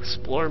much to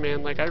explore,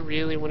 man. Like, I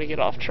really want to get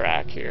off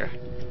track here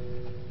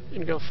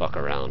and go fuck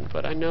around,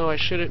 but I know I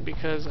shouldn't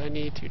because I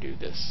need to do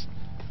this.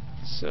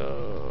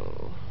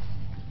 So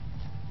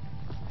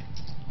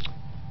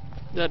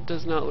that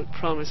does not look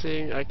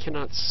promising. I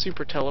cannot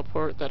super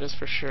teleport, that is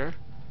for sure.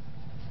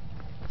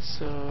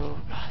 So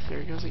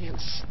there he goes again,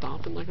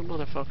 stomping like a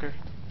motherfucker.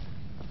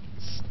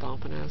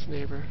 Stomping ass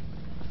neighbor.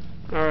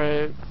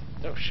 Alright.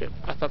 Oh shit,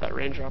 I thought that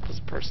raindrop was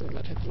a person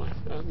that hit my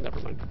never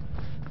mind.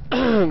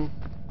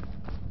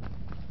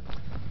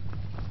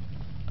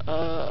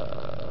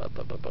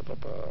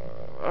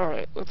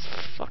 Alright, let's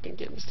fucking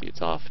get in this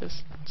dude's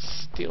office.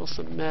 Steal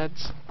some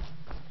meds.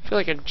 I feel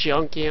like a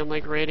junkie. I'm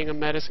like raiding a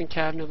medicine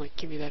cabinet. Like,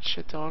 give me that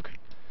shit, dog.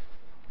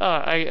 Oh,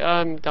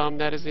 I'm dumb.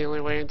 That is the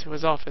only way into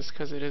his office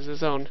because it is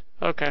his own.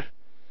 Okay.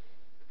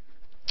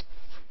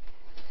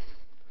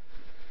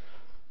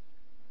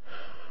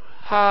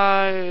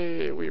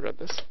 Hi. We read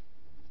this.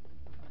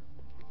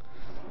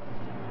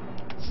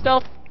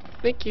 Stealth.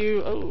 Thank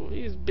you. Oh,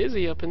 he's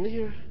busy up in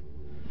here.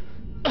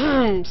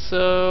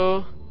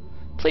 So,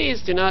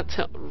 please do not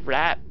tell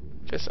rat.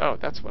 Oh,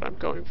 that's what I'm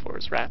going for.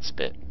 Is rat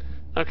spit.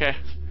 Okay.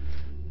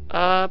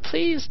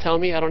 Please tell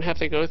me I don't have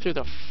to go through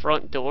the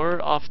front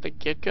door off the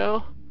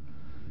get-go.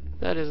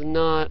 That is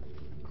not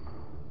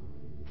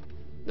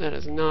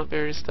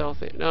very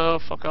stealthy. No,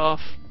 fuck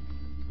off.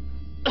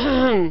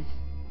 Alright,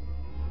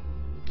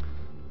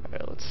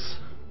 let's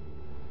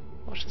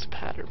watch this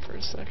pattern for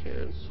a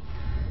second.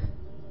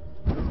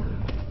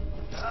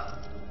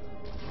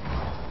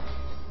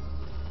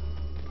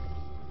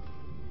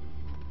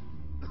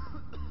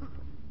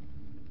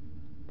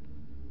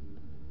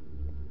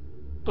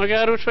 Oh my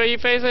god, which way are you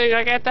facing?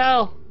 I can't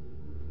tell!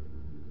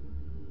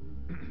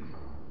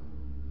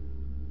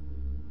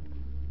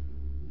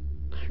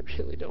 I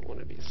really don't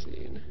want to be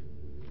seen.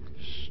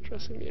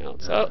 Stressing me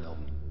out. So,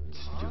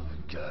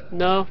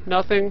 no,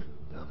 nothing.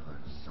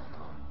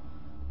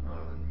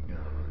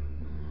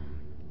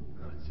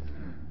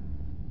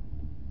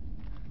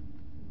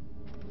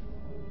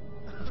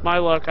 With my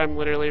luck, I'm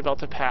literally about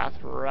to path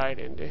right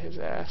into his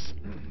ass.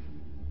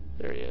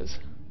 There he is.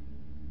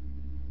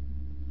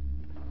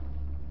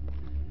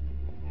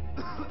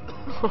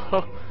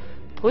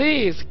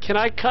 Please, can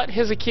I cut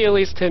his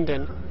Achilles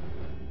tendon?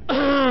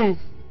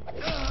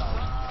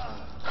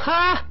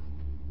 Ha!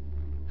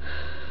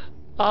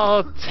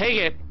 I'll take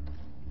it.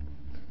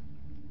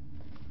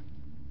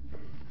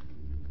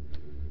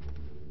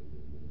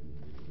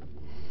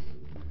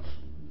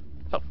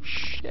 Oh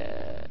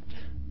shit.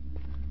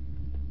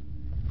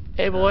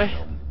 Hey boy.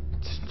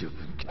 Stupid.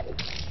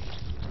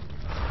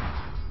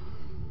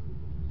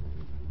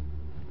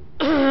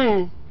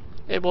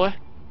 Hey boy.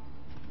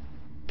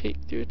 Peek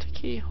through the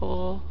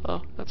keyhole.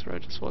 Oh, that's where I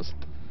just was.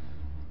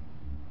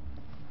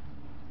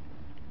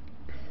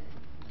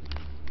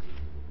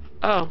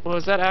 Oh, well,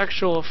 is that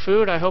actual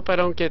food? I hope I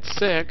don't get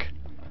sick,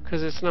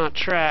 because it's not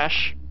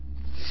trash.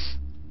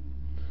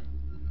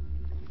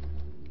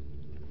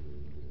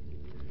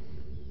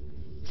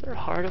 Is there a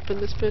heart up in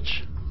this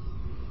bitch?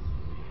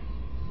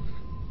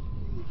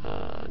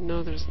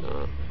 No, there's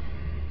not.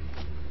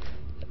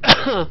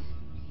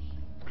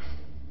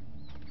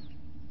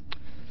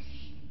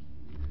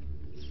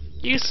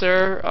 You,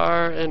 sir,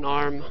 are an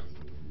arm.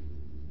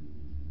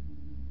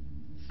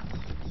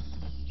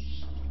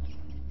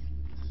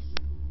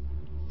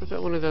 I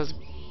bet one of those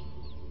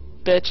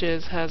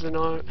bitches has an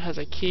arm, has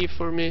a key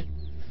for me.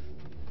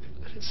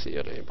 I didn't see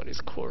it on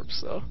anybody's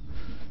corpse though.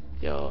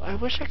 Yo, I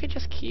wish I could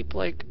just keep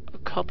like a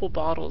couple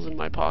bottles in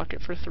my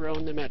pocket for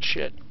throwing them at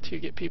shit to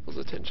get people's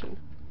attention.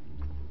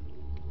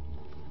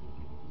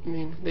 I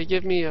mean, they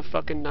give me a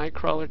fucking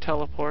Nightcrawler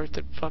teleport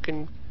that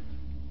fucking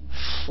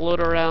float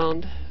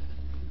around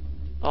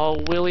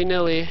all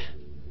willy-nilly,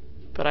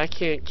 but I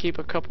can't keep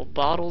a couple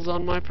bottles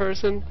on my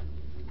person.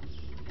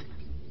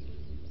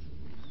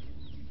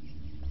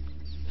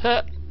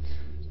 Huh.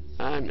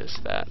 I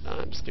missed that.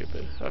 I'm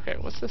stupid. Okay,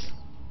 what's this?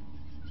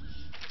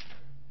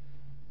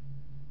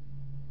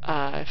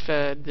 I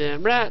fed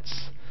them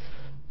rats.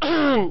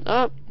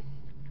 Up.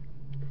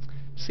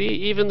 See,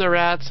 even the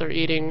rats are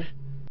eating.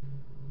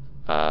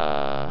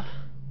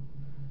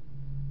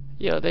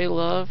 Yeah, they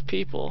love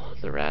people.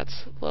 The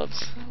rats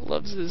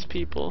loves his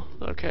people.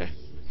 Okay.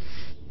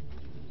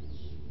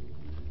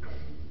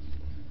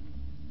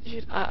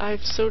 Dude, I'm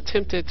so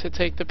tempted to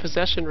take the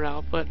possession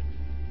route, but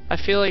I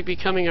feel like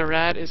becoming a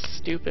rat is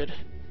stupid.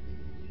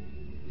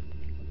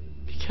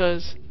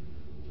 Because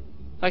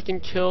I can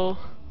kill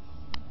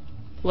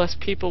less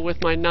people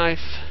with my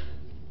knife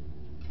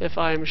if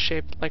I am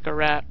shaped like a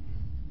rat.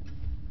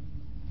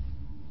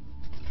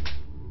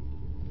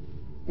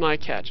 My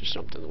cat just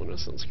jumped in the window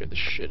and scared the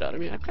shit out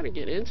of me. I've got to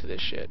get into this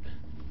shit.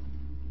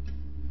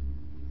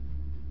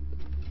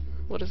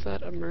 What is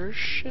that?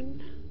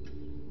 Immersion?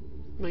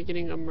 Am I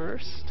getting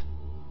immersed?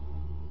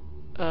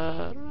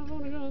 I don't know if I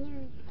want to go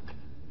in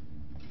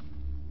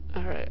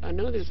there. Alright, I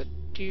know there's a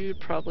dude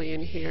probably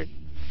in here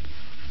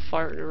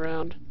farting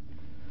around.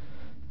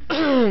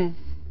 A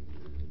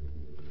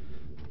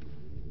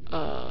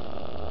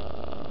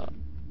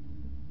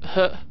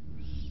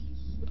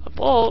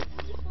bolt?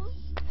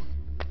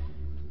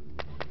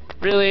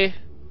 Really?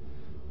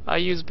 I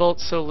use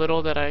bolts so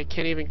little that I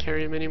can't even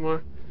carry them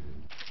anymore.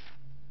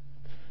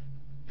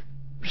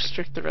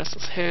 Restrict the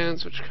restless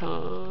hands, which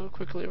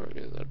quickly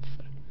organize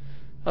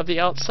of the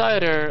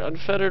outsider,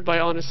 unfettered by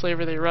honest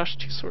labor, they rush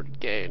to sordid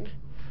gain.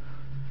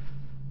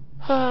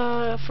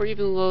 For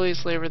even the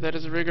lowliest labor that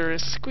is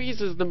rigorous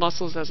squeezes the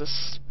muscles as a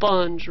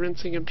sponge,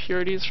 rinsing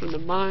impurities from the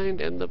mind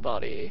and the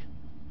body.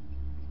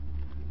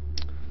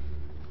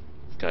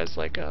 This guy's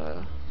like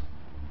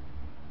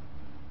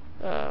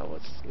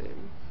what's his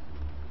name?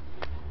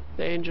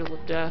 The Angel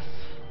of Death.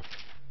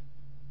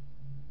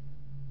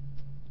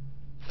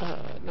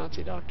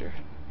 Nazi doctor.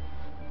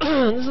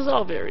 This is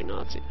all very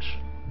Nazi-ish.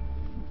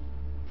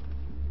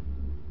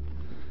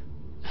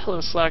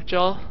 Hello,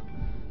 Slackjaw.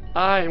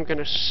 I am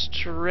gonna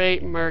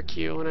straight murk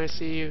you when I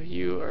see you.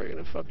 You are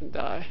gonna fucking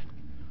die.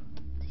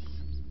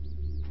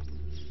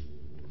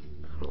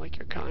 I don't like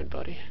your kind,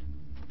 buddy.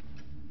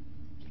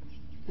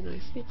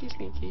 Nice, sneaky,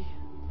 sneaky.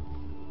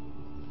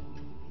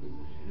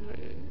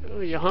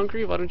 Oh, you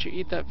hungry? Why don't you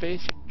eat that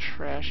base, you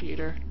trash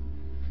eater?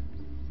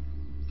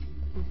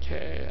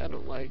 Okay, I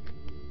don't like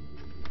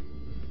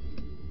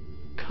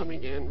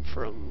coming in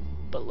from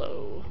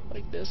below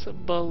like this.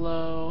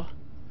 Below.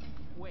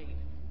 Wait,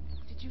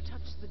 did you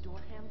touch the door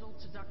handle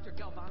to Dr.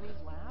 Galvani's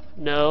lab?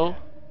 No.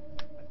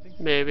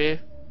 Maybe.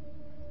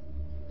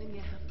 Then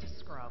you have to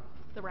scrub.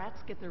 The rats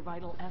get their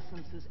vital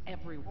essences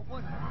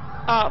everywhere.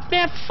 Oh,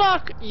 man,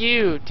 fuck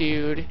you,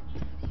 dude.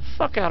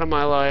 Fuck out of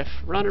my life.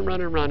 Running,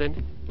 running,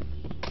 running.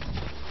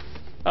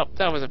 Oh,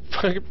 that was a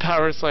fucking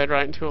power slide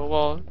right into a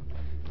wall.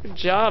 Good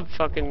job,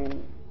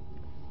 fucking...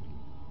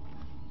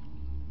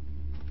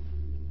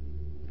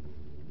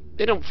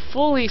 They don't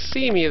fully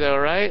see me though,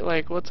 right?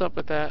 Like, what's up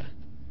with that?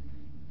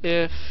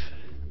 If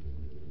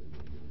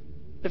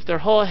their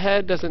whole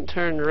head doesn't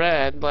turn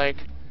red, like,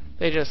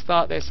 they just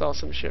thought they saw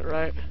some shit,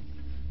 right?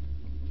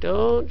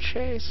 Don't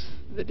chase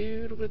the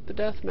dude with the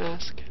death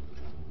mask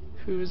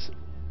who's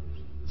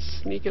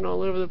sneaking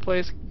all over the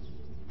place,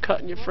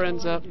 cutting your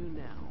friends up.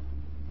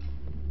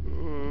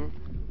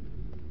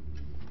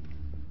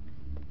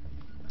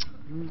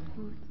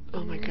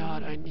 Oh my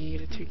god, I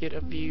need to get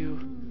a view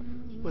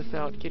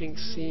without getting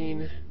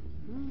seen.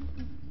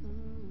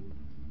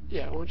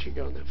 Yeah, why don't you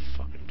go in that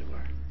fucking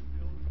door?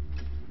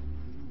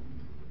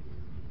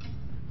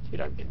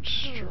 Dude, I'm getting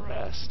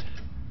stressed.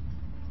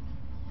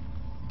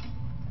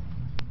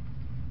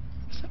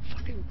 What's that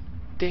fucking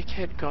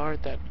dickhead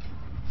guard that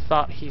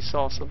thought he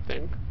saw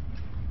something?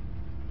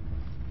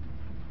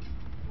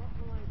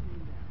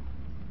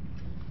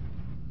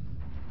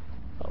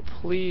 Oh,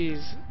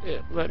 please,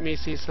 let me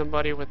see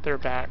somebody with their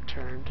back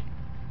turned.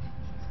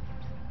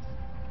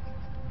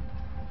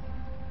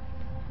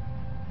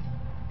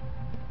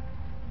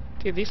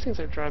 Dude, these things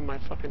are driving my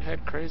fucking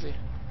head crazy.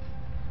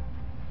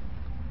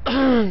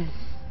 I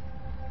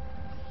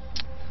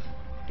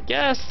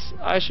guess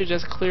I should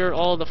just clear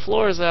all the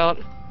floors out.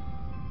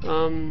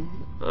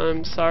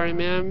 I'm sorry,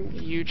 ma'am.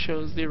 You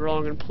chose the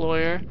wrong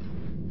employer,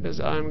 because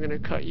I'm gonna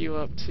cut you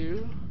up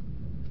too.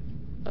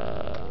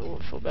 I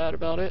won't feel bad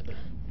about it.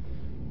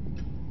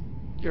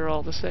 You're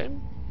all the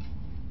same.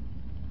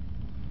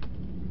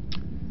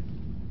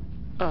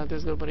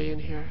 There's nobody in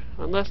here.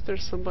 Unless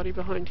there's somebody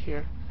behind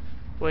here,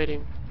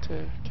 waiting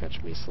to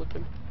catch me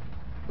slipping.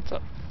 What's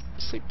up?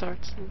 Sleep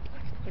darts. I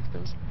like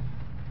those.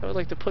 I would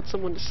like to put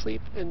someone to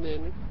sleep and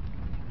then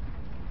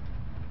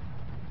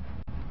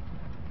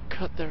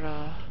cut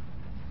their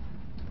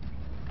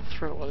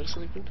throat while they're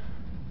sleeping.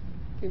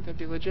 I think that'd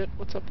be legit.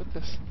 What's up with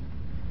this?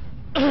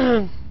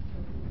 I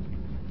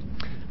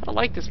don't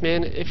like this,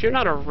 man. If you're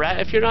not a rat,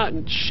 if you're not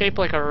shaped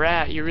like a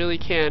rat, you really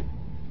can't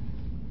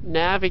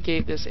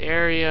navigate this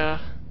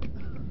area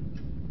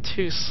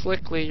too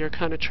slickly. You're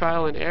kind of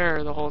trial and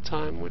error the whole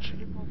time, which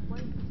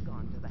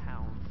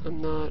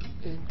I'm not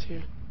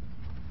into.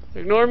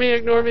 Ignore me,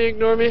 ignore me,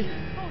 ignore me.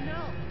 Oh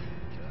no!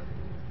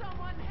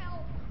 Someone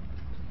help!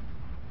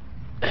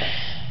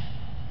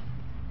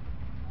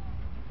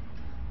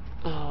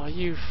 Oh,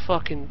 you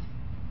fucking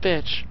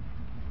bitch.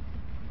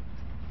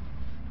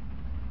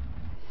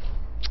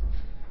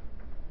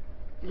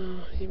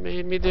 Oh, you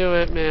made me do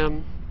it,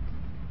 ma'am.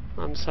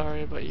 I'm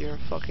sorry, but you're a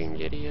fucking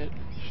idiot.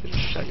 You should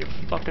have shut your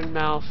fucking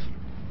mouth.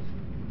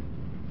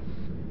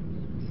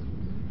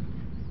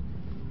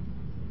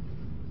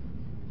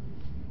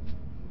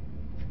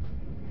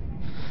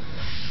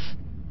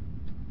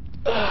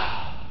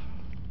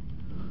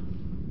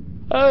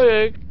 I'm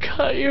gonna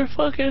cut your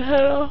fucking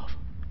head off.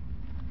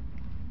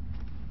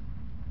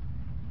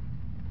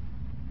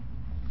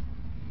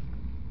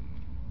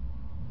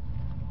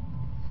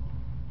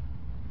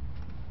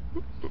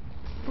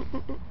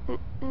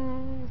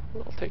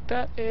 I'll take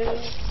that and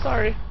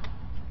sorry.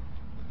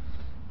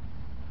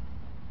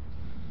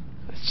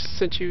 I just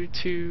sent you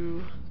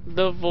to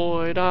the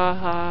void. Ah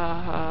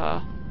ha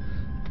ha.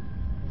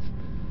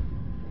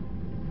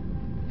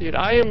 Dude,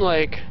 I am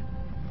like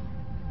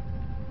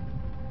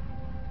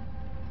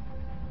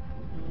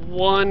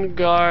one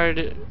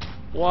guard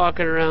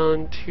walking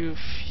around too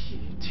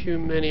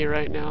many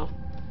right now.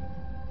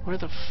 Where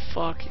the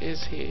fuck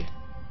is he?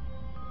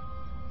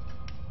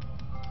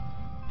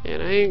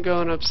 And I ain't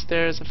going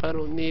upstairs if I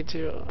don't need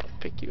to. I'll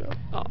pick you up.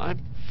 Oh, I'm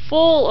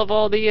full of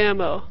all the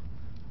ammo.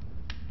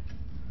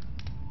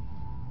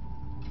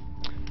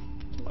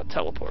 I'll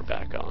teleport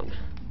back on.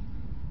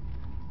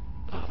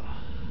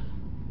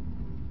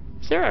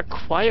 Is there a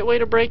quiet way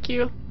to break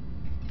you?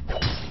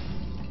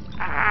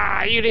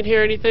 Ah, you didn't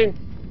hear anything.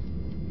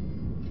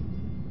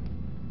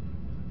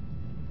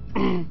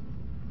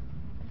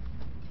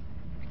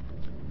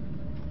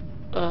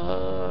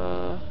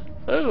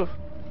 Oh.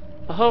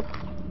 I hope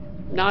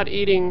not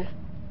eating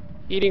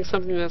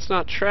something that's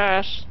not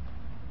trash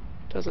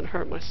doesn't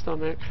hurt my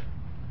stomach.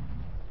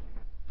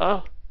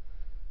 Oh.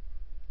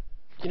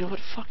 You know what?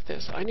 Fuck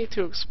this. I need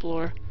to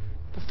explore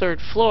the 3rd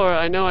floor.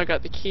 I know I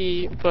got the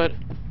key, but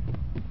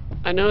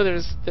I know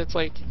that's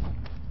like,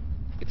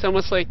 it's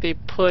almost like they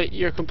put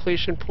your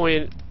completion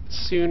point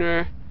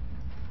sooner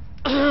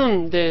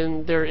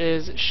than there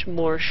is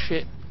more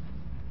shit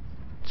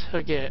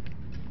to get.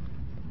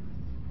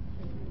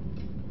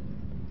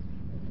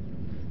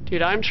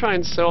 Dude, I'm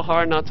trying so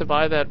hard not to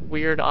buy that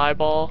weird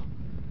eyeball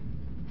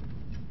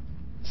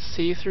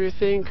see-through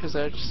thing, because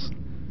I just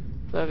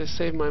love to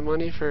save my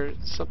money for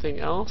something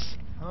else.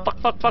 Fuck,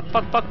 fuck, fuck,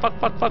 fuck, fuck, fuck,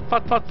 fuck, fuck,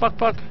 fuck, fuck, fuck,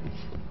 fuck.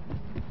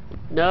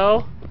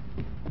 No.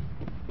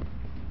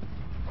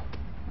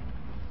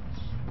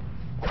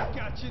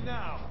 Got you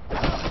now.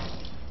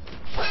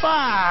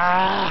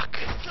 Fuck!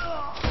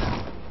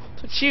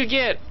 That's what you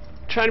get,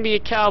 trying to be a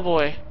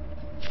cowboy.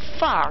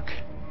 Fuck!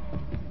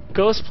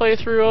 Ghost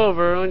playthrough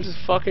over, and just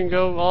fucking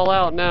go all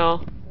out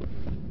now.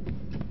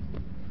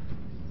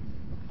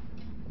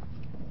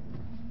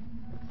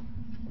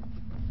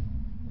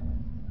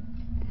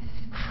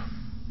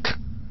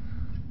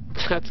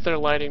 That's their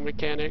lighting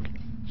mechanic.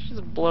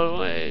 Just blow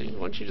away. Why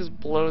don't you just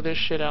blow this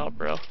shit out,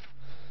 bro?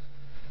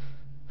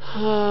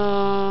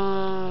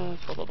 Blah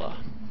blah blah.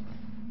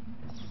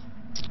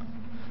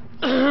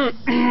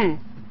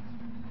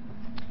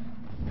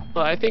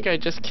 Well, I think I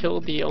just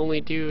killed the only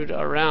dude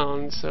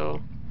around,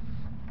 so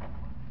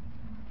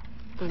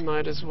I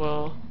might as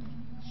well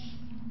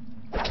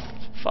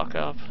fuck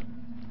up.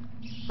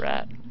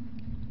 Rat.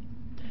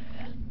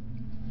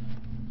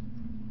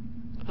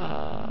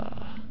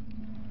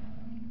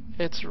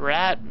 It's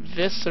rat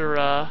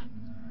viscera.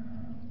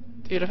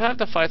 Dude, if I have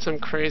to fight some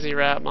crazy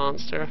rat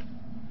monster,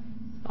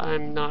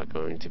 I'm not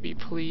going to be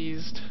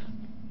pleased.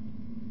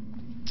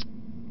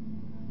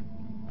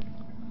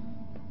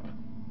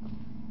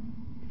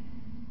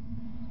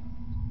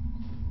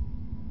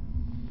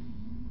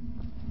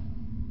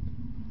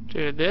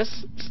 Dude,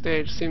 this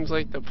stage seems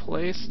like the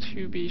place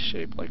to be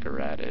shaped like a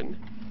rat in.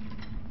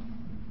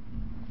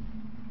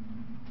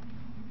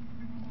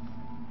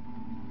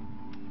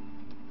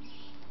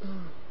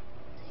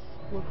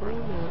 Look where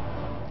I'm at.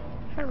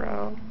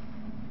 Hello.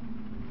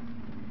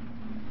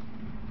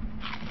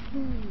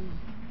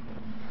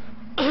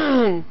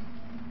 The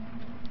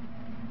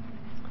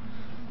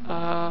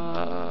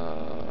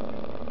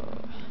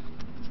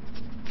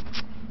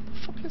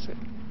fuck is it?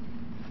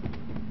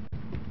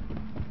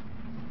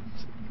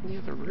 Is it in the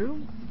other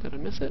room? Did I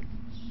miss it?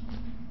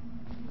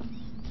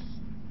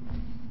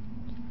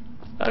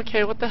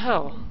 Okay, what the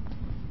hell?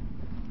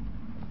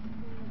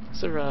 Is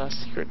there a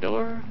secret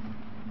door?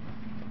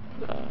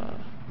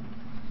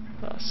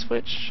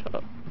 Switch.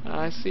 Oh,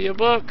 I see a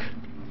book.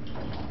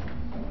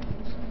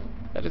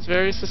 That is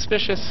very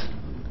suspicious.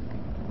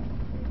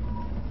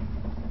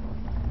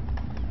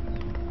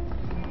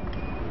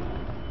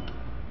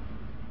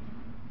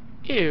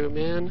 Ew,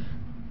 man.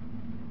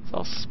 It's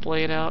all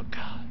splayed out.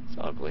 God, it's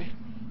ugly.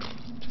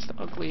 Just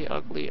ugly,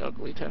 ugly,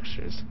 ugly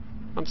textures.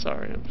 I'm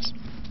sorry, I'm just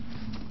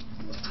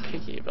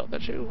picky about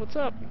that shit. Ooh, what's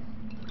up?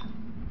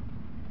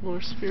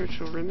 More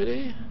spiritual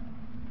remedy.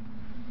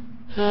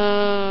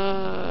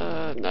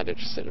 Not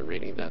interested in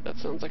reading that. That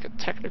sounds like a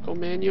technical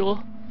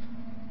manual.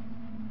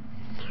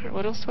 Alright,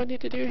 what else do I need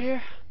to do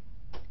here?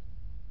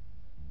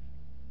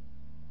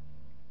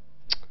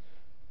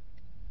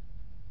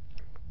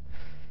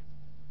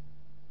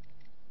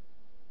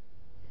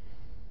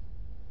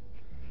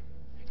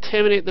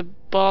 Contaminate the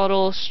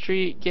Bottle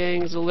Street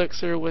Gang's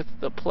elixir with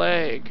the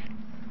plague.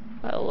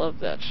 I love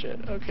that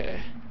shit.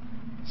 Okay.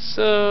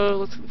 So,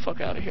 let's get the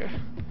fuck out of here.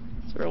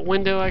 Is there a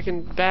window I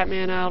can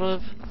Batman out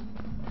of?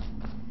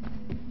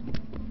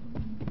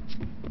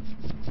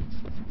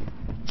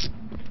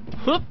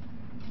 Hup!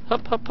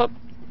 Hup, hup, hup.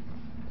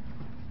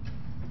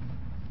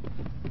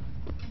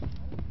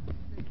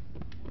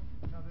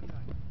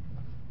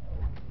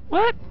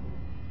 What?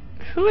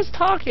 Who is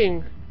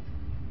talking?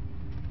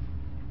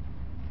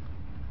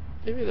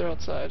 Maybe they're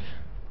outside.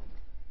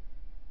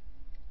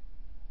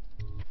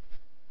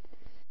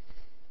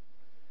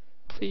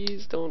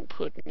 Please don't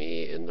put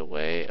me in the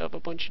way of a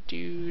bunch of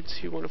dudes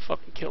who want to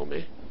fucking kill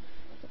me.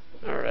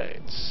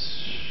 Alright.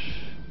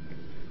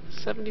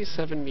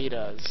 77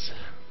 meters.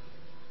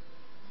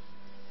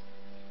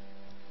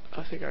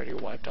 I think I already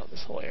wiped out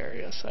this whole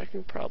area, so I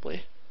can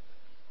probably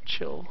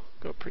chill,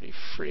 go pretty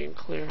free and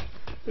clear.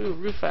 Ooh,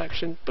 roof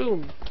action.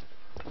 Boom!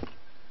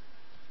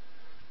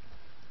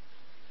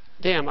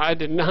 Damn, I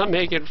did not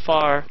make it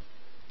far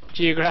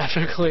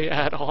geographically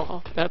at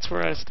all. That's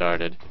where I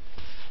started.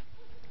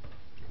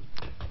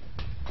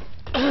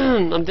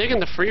 I'm digging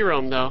the free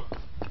roam though.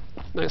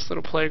 Nice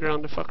little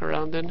playground to fuck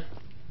around in.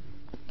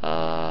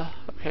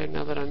 Okay,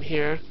 now that I'm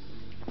here,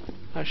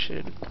 I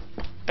should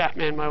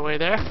Batman my way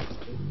there.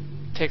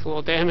 Take a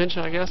little damage,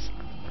 I guess.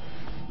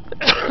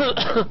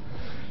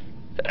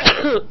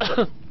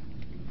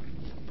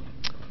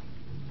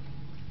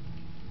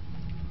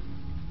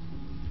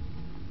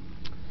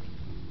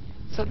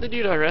 Is that the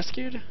dude I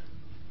rescued?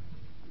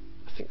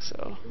 I think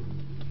so.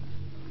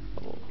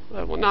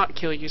 I will not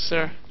kill you,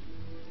 sir.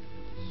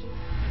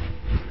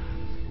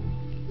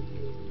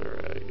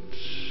 Alright.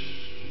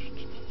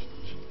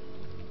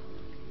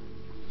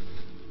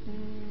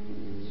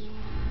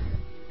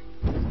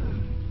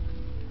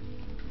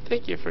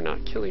 Thank you for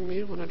not killing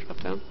me when I drop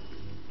down.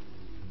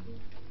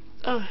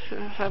 Oh,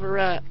 I have a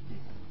rat.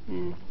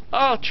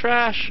 Oh,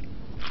 trash!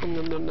 Num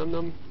num num num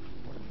num.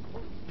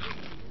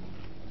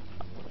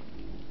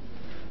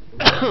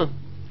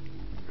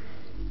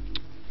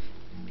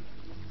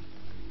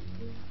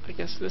 I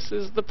guess this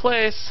is the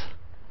place.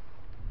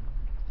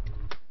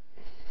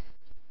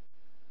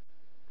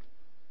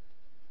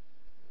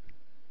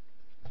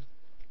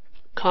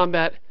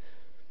 Combat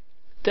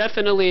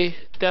definitely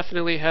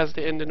has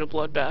to end in a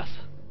bloodbath.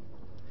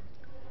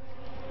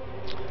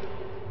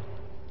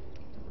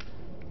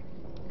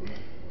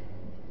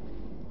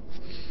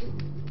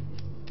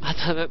 I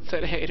thought that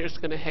said haters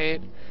gonna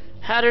hate.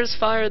 Hatters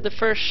fired the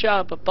first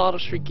shot, but Bottle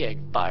Street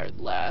Gang fired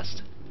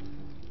last.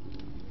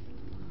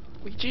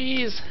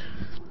 Jeez.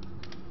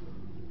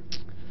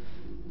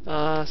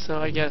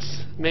 So I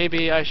guess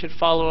maybe I should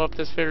follow up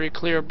this very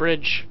clear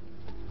bridge.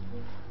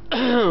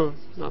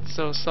 Not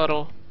so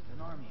subtle.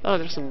 Oh,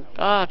 there's some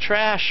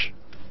trash.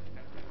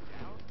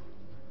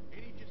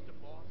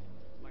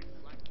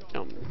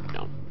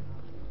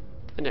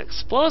 An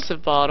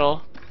explosive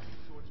bottle.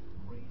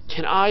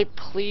 Can I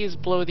please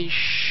blow the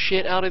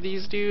shit out of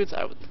these dudes?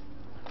 I would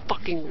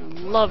fucking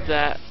love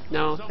that.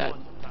 No, that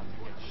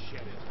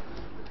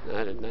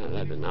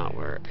did not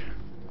work.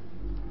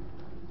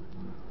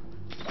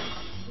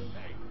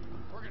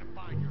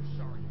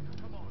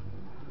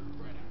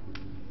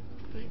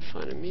 Ain't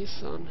finding me,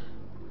 son.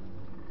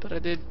 But I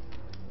did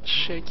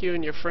shake you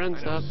and your friends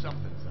I know up.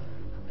 something's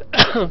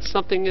up.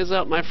 Something is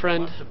up, my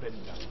friend. Must have been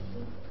done.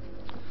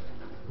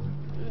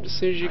 And as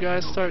soon as you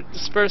guys start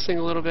dispersing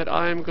a little bit,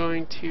 I'm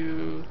going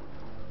to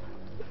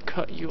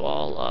cut you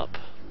all up.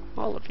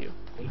 All of you.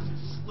 He's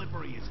as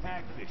slippery as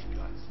hagfish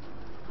guts.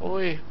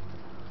 Oi.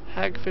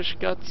 Hagfish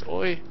guts,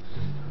 oi.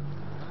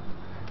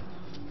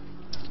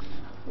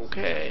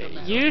 Okay,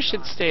 you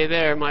should stay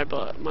there, my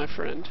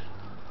friend.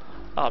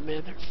 Oh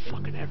man, they're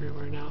fucking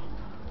everywhere now.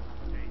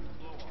 Hey,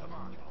 come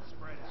on, I'll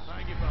spread out.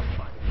 I give up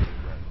fighting.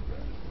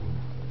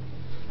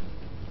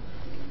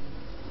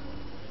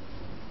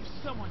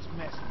 Someone's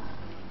messing with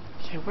me.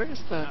 Okay,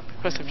 where's the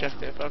quest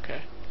objective?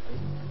 Okay.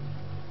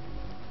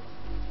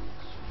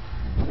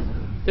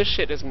 This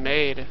shit is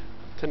made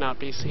to not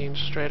be seen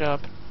straight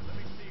up. Let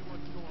me see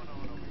what's going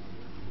on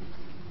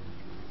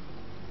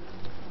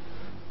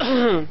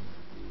over here.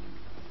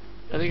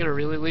 Are they gonna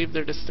really leave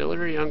their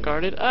distillery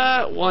unguarded?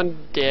 One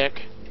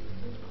dick.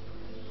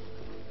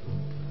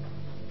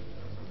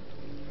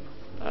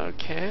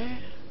 Okay.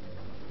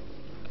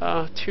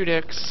 Two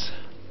dicks.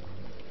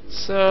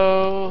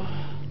 So...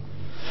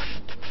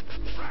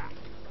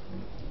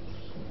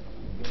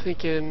 I'm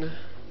thinking...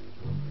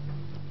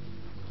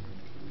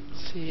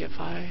 see if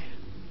I...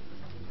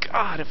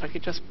 God, if I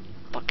could just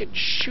fucking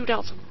shoot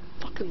out some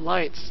fucking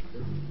lights.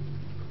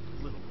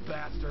 Little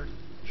bastard.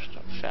 Shut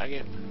up,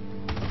 faggot.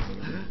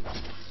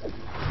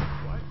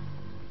 What?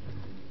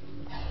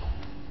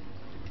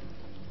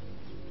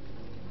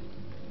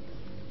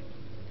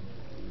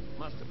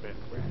 Must have been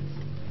rats.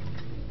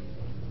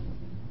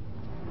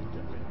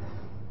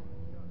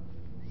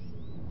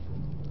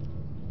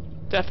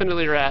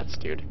 Definitely rats,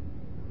 dude.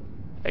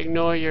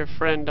 Ignore your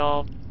friend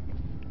all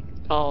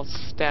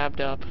stabbed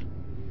up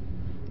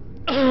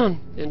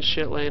and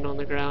shit laying on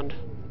the ground.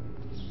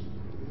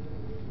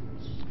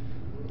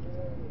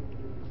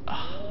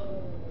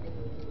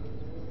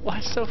 Why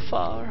so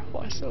far?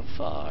 Why so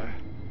far?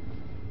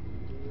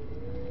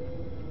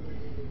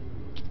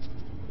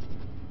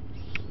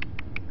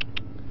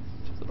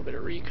 Just a little bit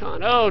of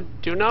recon. Oh,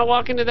 do not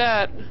walk into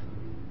that,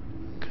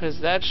 'cause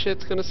that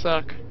shit's gonna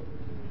suck.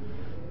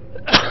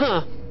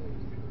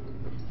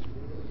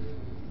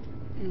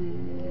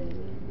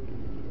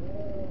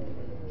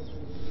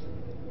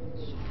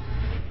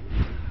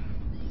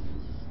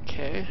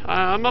 Okay,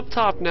 I'm up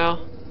top now.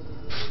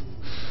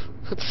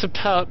 That's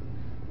about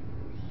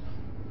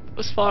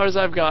as far as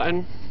I've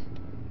gotten.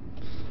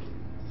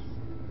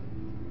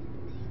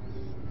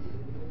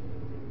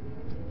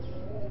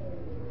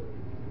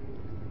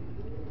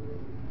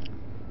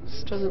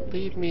 This doesn't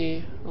leave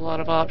me a lot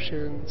of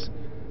options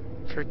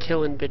for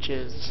killing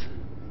bitches.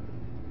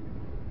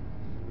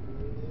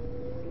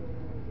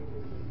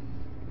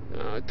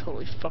 I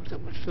totally fucked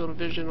up my field of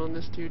vision on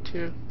this dude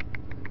too.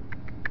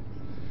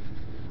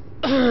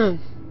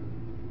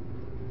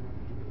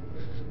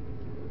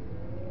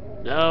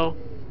 No.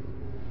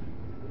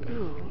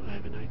 Ooh, I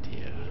have an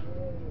idea.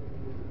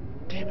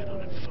 Damn it, I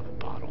don't have a fucking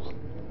bottle.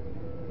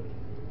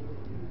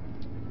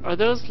 Are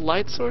those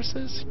light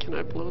sources? Can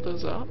I blow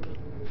those up?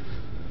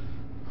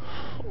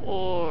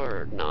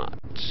 Or not?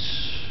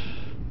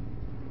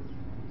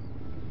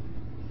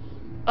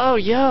 Oh,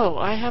 yo,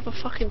 I have a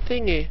fucking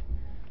thingy.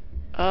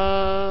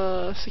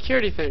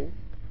 Security thing.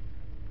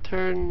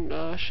 Turn,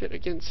 shit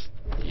against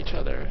each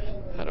other.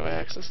 How do I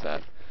access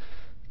that?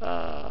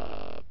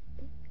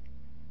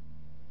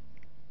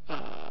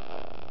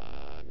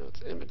 No,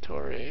 it's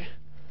inventory.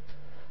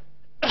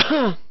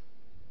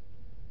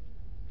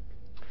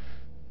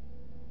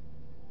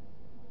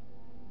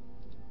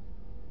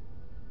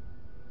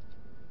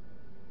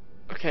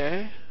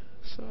 Okay,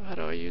 so how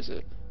do I use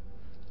it?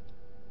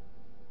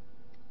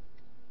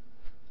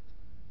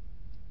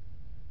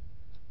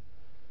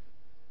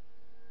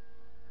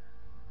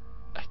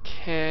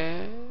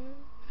 Okay.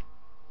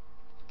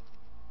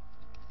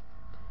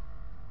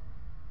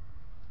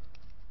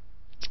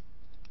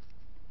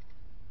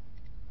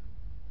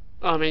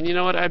 I mean, you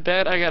know what? I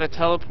bet I gotta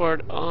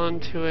teleport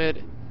onto it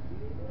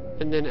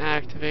and then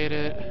activate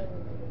it.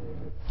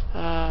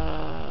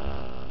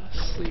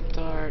 Sleep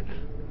dart.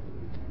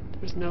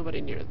 There's nobody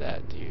near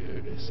that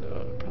dude,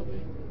 so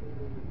probably.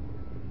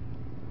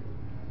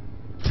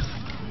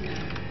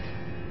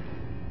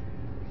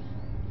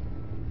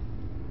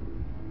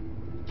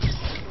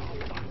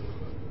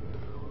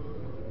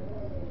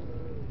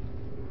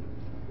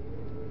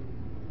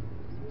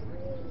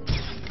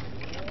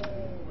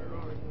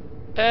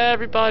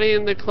 Everybody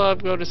in the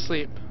club go to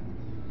sleep.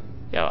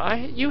 Yo,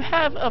 you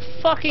have a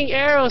fucking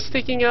arrow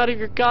sticking out of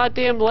your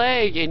goddamn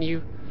leg and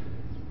you're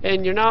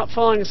not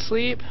falling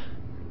asleep?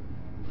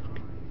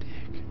 Fucking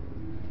dick.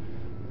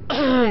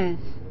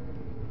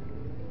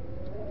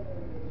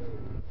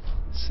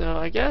 So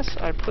I guess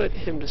I put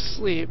him to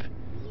sleep.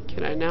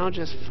 Can I now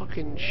just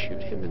fucking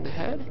shoot him in the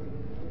head?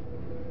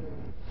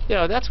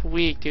 Yo, that's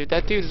weak, dude.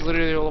 That dude's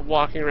literally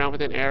walking around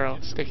with an arrow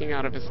sticking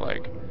out of his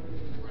leg.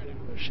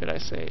 Or should I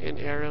say, an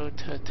arrow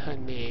to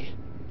knee?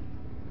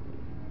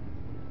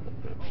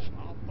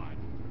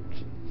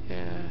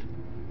 Yeah.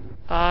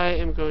 I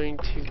am going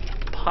to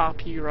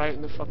pop you right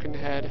in the fucking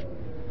head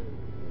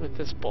with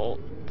this bolt.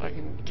 If I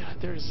can... God,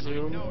 there's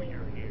zoom. know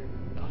you're here.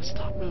 Oh,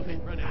 stop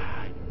moving. Run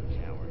Ah. it,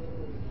 coward.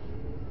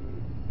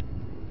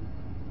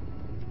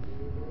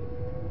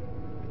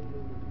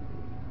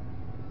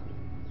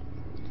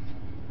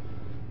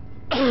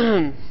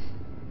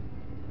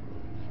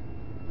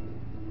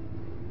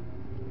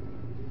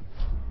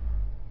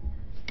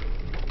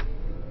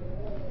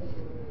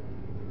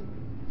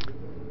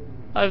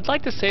 I'd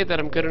like to say that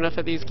I'm good enough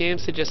at these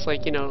games to just,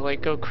 like, you know,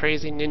 like, go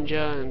crazy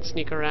ninja and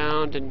sneak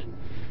around, and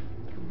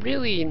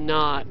really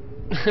not.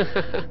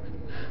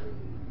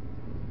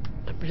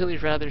 I'm really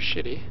rather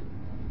shitty.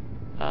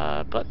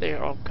 But they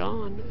are all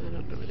gone. I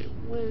don't know where they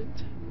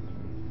went.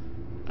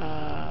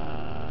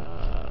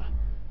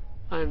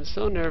 I'm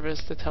so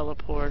nervous to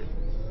teleport,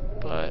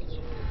 but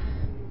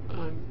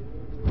I'm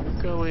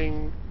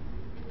going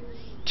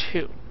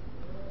to.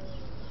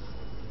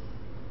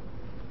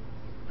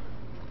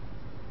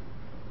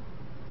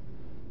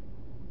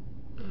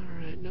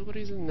 Alright,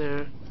 nobody's in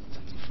there. It's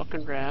a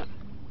fucking rat.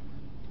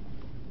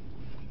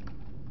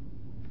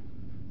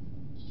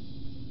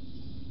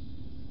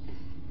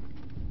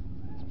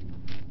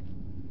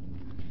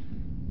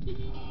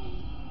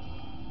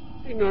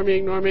 Ignore me,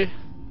 ignore me.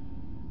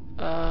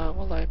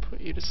 Will I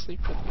put you to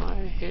sleep with my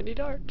handy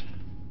dart?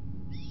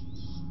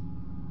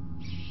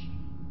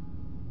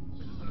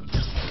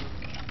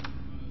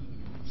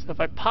 So if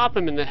I pop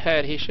him in the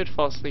head, he should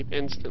fall asleep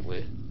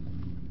instantly.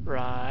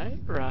 Right,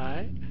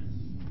 right.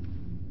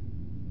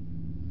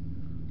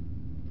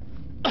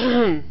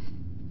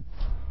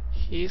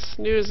 He's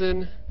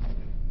snoozing.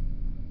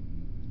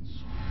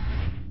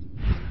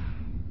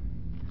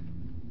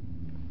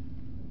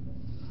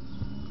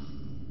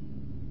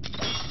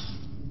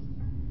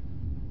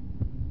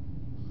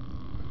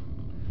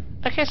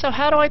 Okay, so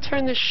how do I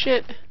turn this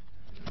shit,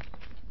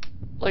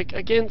 like,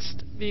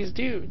 against these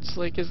dudes?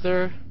 Like, is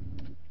there...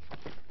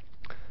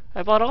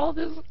 I bought all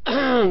this...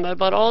 I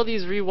bought all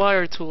these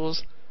rewire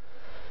tools.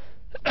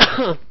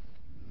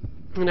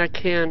 And I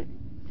can't...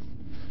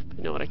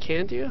 You know what I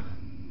can do?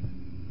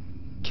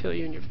 Kill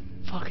you in your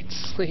fucking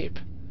sleep.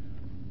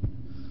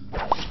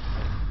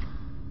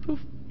 Poof.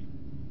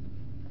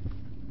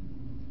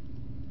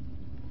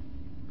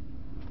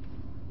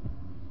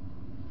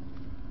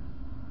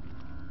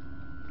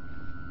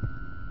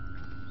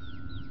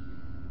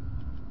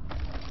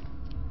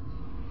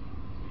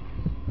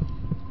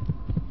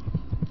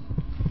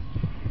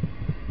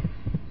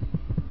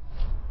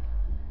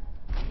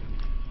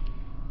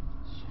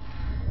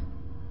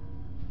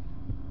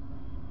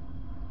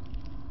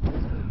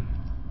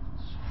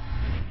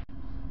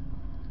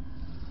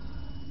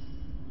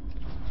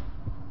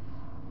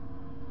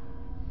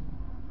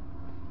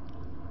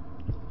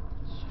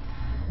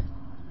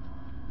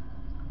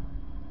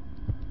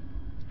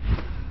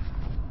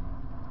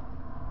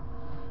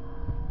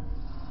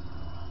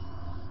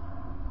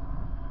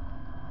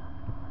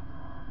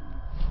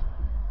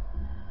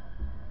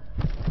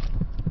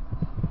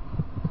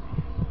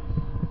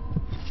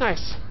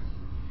 Nice.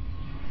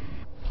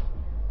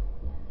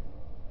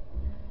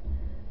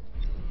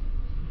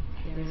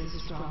 There is a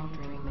strong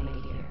drink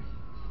made here.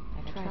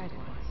 I tried it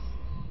once.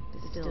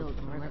 Distilled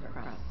from river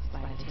crusts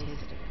by the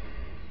taste of it.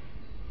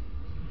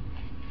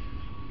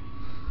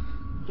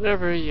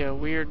 Whatever, you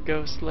weird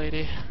ghost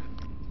lady.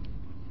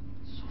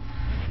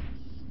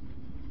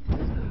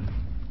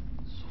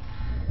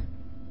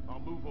 I'll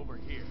move over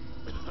here.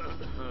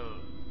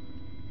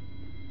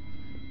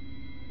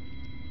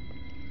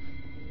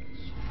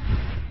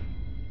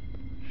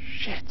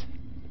 Shit.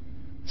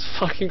 It's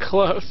fucking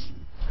close.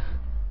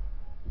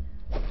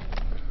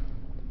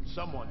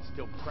 Someone's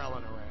still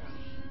prowling around.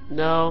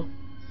 No.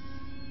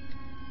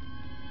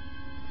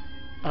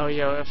 Oh,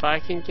 yo, if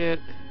I can get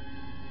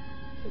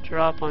a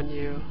drop on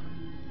you.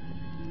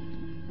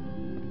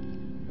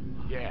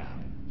 Yeah,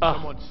 Oh,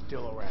 someone's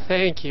still around.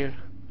 thank you.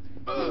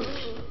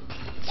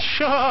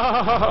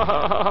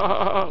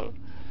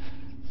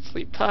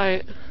 Sleep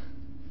tight.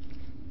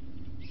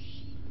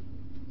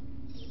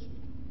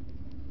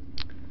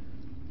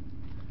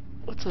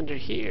 What's under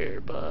here,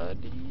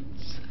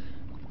 buddies?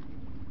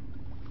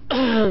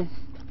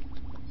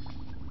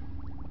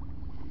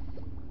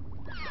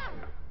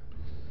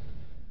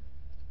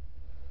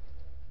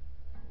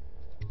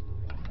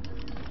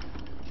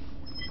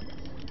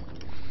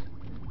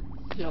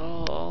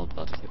 Y'all all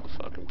about to get the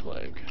fucking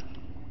plague.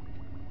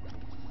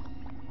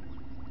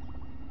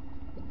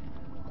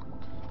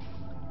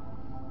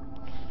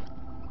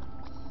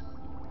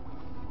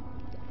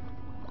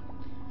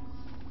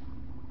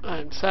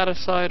 I'm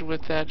satisfied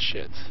with that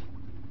shit.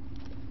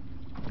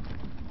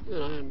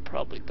 And I'm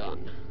probably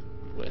done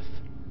with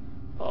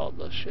all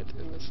the shit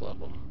in this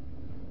level.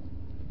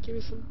 Give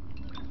me some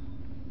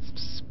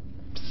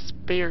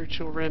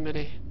spiritual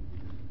remedy.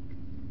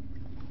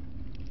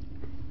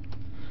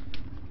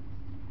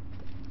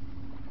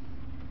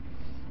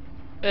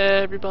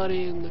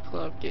 Everybody in the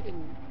club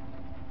getting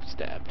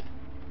stabbed.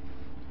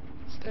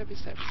 Stabby,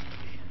 stabby, stabby.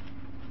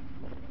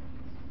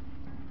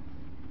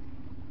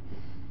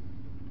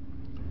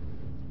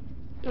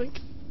 Yoink.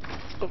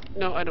 Oh,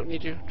 no, I don't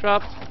need you.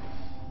 Drop.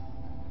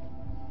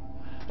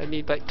 I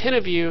need like 10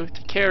 of you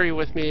to carry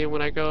with me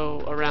when I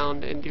go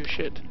around and do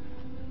shit.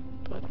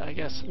 But I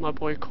guess my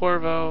boy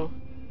Corvo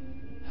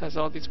has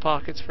all these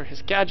pockets for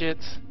his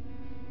gadgets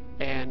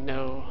and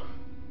no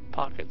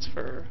pockets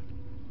for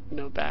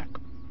no back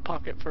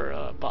pocket for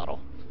a bottle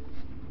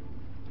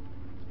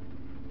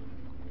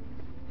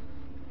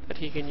that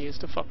he can use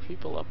to fuck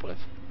people up with.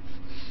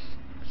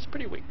 It's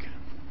pretty weak.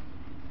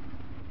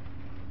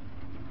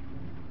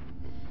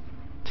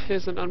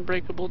 'Tis an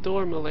unbreakable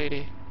door,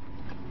 milady.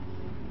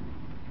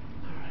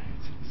 Alright,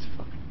 these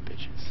fucking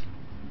bitches.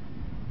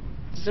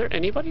 Is there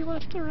anybody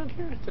left around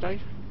here? Did I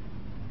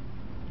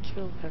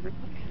kill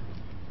everybody?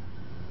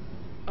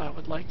 I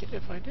would like it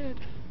if I did.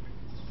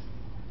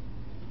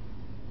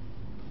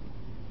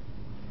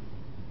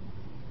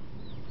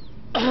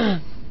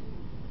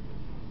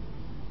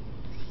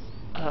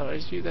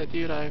 Is you that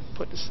dude I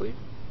put to sleep?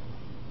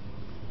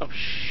 Oh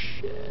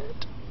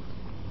shit.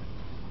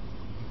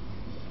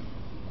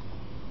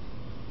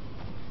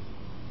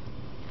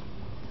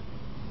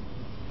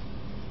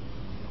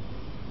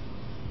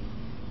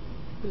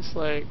 Just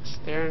like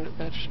staring at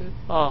that shit.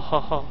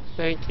 Oh,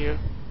 thank you.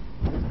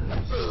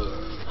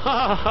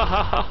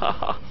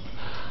 Oh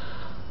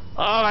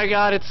my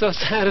god, it's so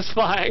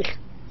satisfying.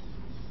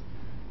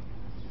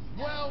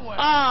 Well, well.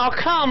 Oh,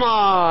 come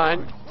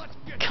on!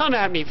 Come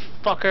at me,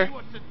 fucker. See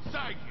what's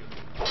inside you.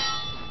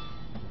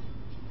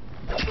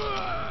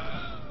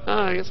 Oh,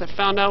 I guess I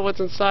found out what's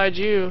inside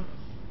you.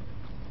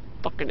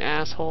 Fucking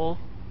asshole.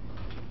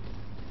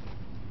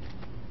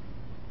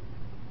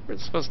 We're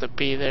supposed to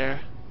be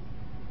there.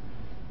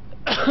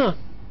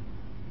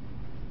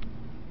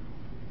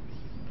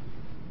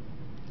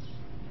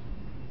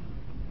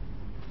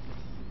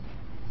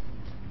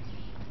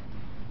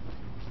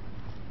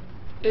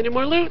 Any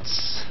more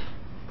loots?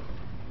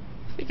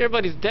 I think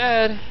everybody's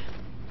dead.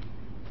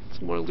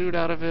 Some more loot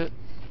out of it.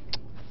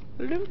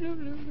 Loot, loot, loot,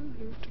 loot,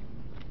 loot.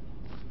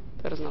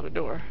 That is not a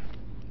door.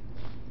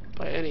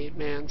 By any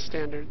man's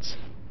standards.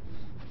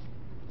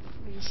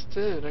 I guess it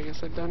did. I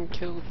guess I done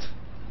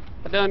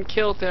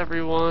killed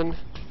everyone.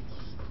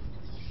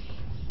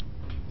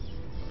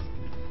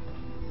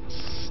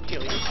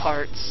 Steal your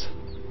parts.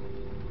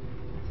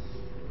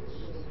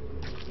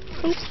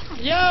 Oop.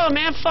 Yo,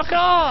 man, fuck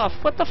off!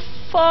 What the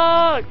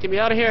fuck? Get me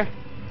out of here.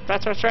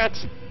 Rats, rats,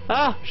 rats.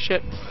 Ah,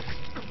 shit.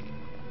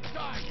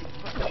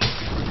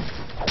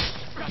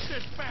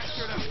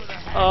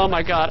 Oh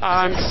my god,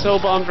 I'm so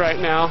bummed right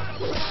now.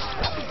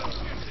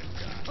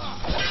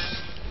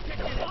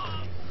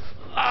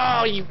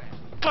 Oh, you...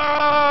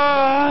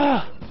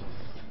 Ah!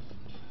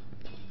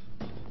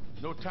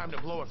 No time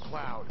to blow a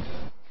cloud.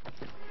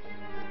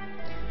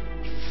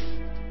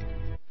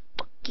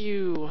 Fuck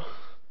you.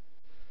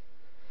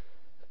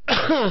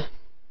 At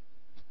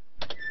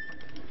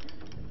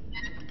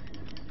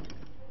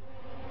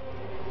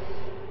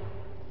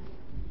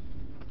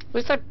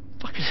least I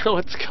fucking know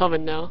what's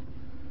coming now.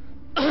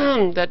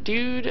 That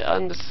dude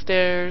on the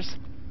stairs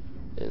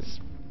is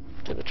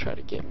gonna try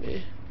to get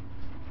me.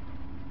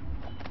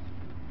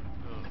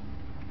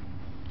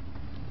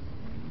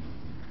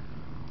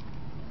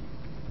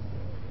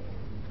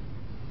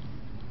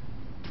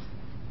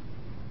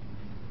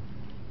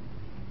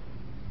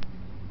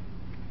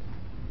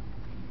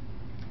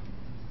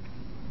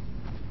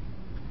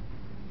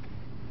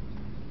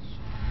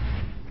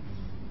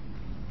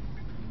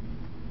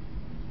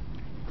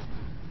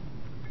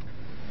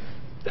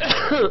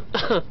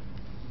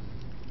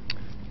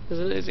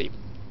 Is he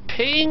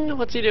ping?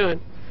 What's he doing?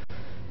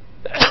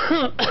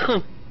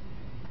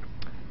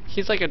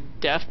 He's like a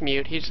deaf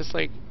mute. He's just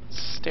like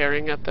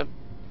staring at the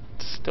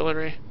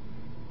distillery.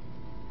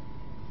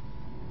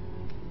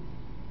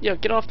 Yo,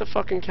 get off the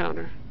fucking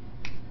counter.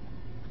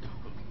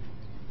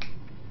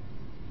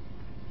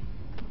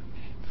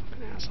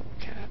 Fucking asshole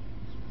cat.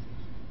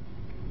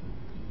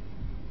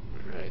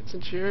 Alright,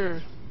 since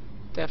you're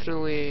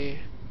definitely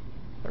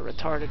a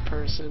retarded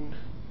person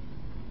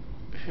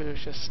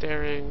who's just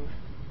staring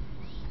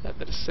at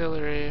the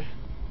distillery,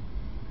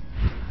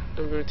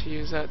 I'm going to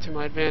use that to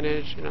my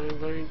advantage, and I'm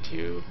going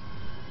to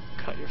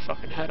cut your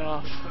fucking head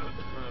off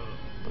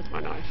with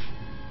my knife.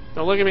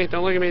 Don't look at me,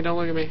 don't look at me, don't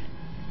look at me.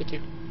 Thank you.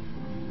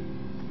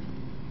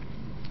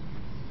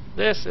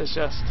 This is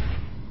just...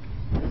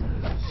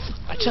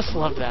 I just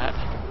love that.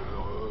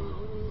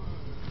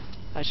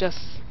 It's just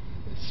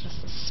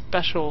a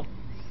special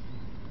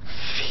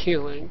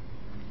feeling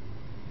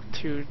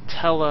to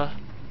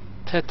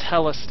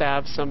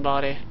telestab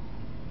somebody.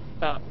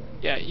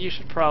 Yeah, you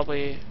should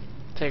probably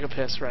take a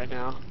piss right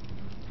now.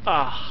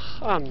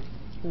 I'm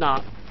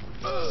not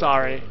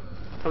sorry.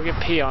 Don't get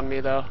pee on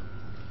me though.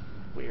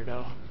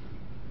 Weirdo.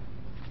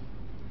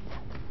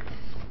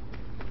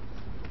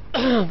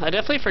 I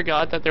definitely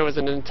forgot that there was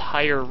an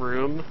entire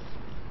room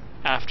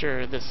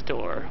after this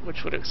door,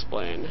 which would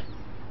explain.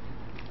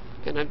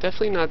 And I'm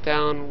definitely not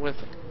down with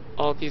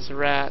all these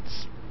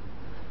rats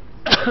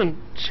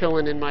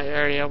chilling in my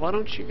area. Why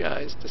don't you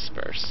guys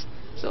disperse?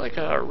 Is it like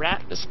a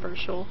rat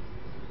dispersal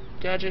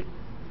gadget?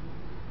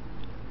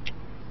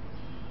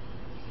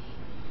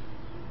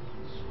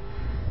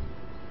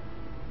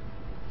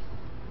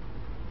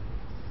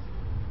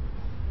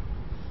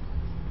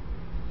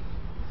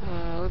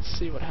 Let's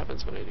see what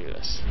happens when I do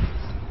this.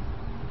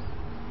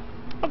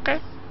 Okay.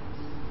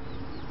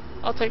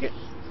 I'll take it.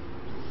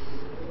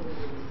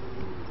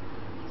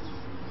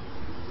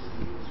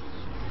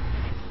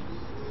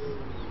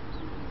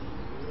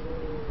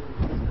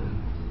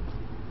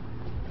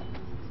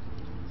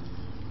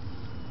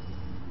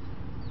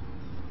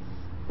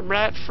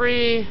 Rat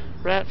free,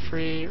 rat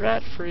free,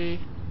 rat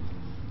free.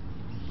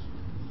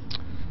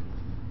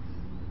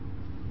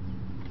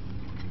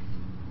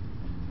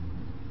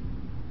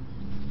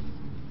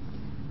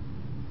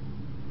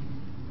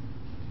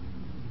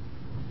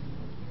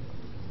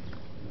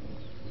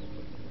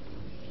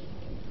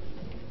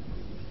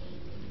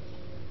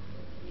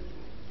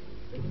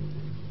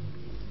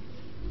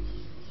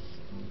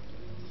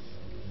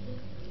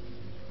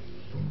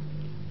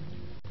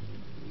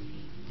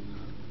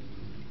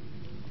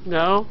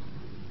 No.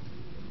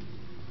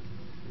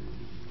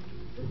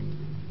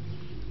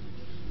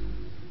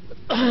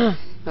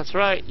 That's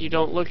right, you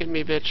don't look at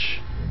me, bitch.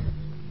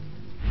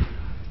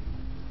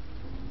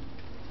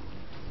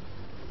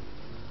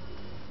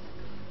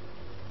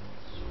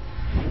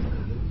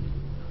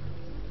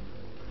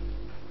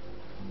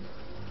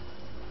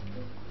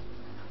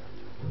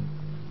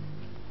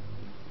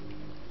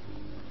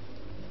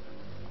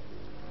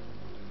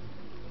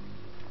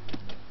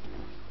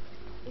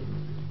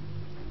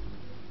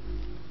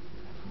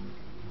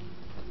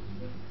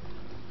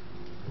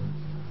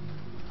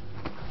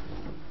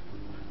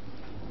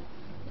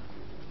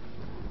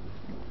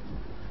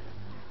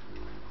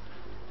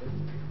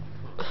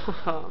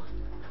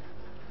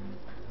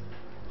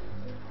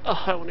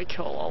 Oh, I want to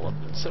kill all of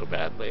them so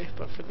badly,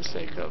 but for the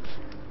sake of...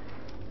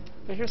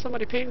 I hear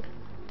somebody ping?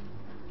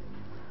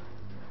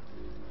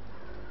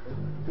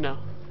 No.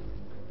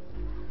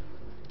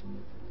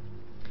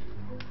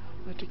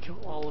 I had to kill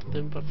all of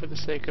them, but for the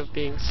sake of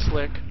being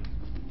slick,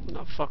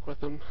 not fuck with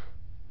them.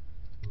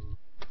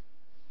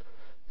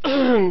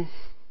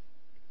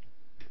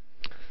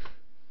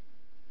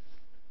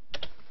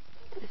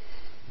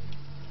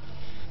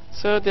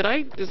 So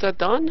is that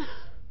done?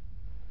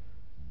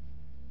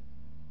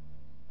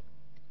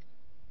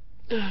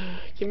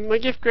 Give me my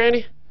gift,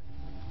 Granny.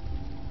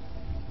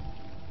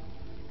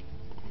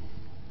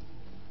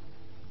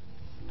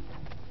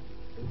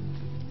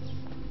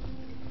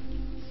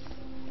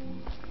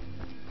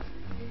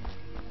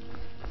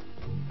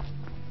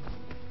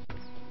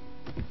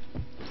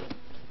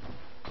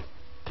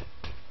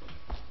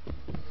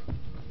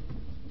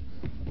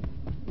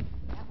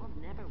 That will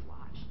never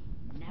wash.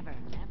 Never,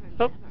 never,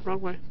 Oh, never.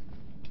 wrong way.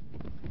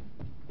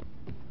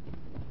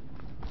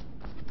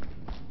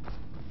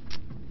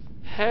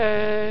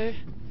 Hey,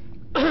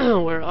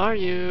 where are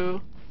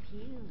you?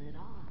 Peel it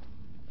off.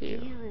 You.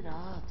 Peel it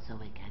off so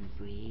it can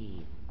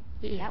breathe.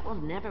 Yeah. That will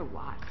never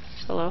wash.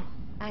 Hello.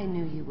 I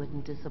knew you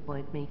wouldn't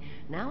disappoint me.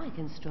 Now I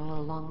can stroll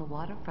along the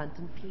waterfront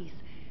in peace.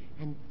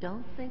 And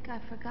don't think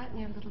I've forgotten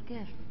your little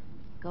gift.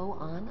 Go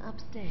on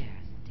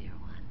upstairs, dear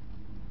one.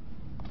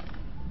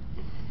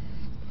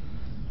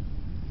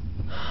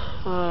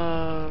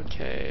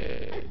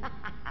 Okay.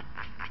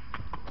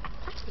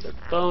 The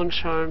bone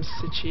charm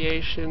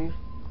situation.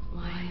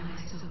 Why am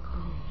I so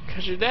cold?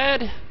 'Cause you're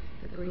dead.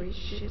 The great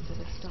ships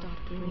have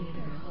stopped bringing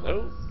their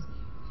Oh. hulls.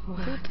 What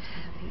have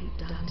you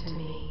done to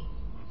me?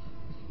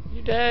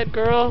 You dead,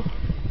 girl.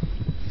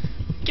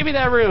 Give me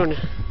that rune.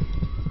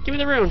 Give me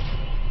the rune.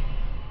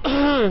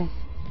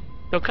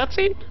 No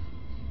cutscene?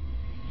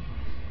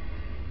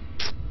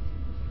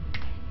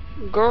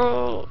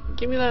 Girl,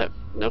 give me that.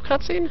 No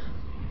cutscene?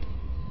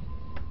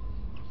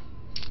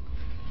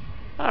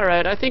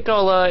 Alright, I think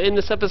I'll end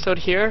this episode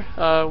here.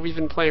 We've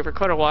been playing for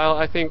quite a while.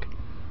 I think,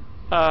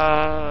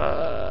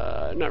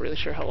 not really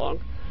sure how long,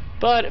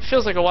 but it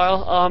feels like a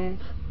while.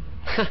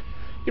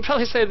 You'd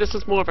probably say this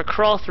is more of a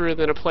crawl through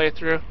than a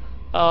playthrough.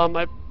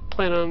 I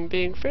plan on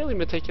being fairly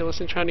meticulous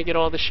and trying to get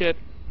all the shit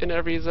in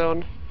every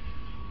zone.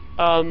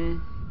 Got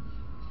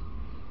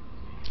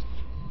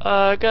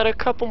a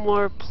couple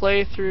more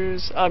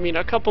playthroughs,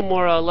 a couple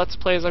more Let's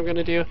Plays I'm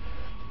gonna do.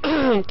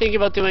 Thinking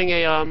about doing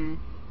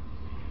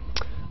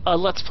a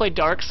Let's Play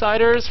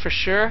Darksiders for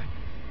sure,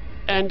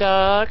 and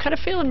kind of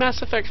feeling Mass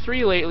Effect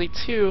 3 lately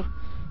too.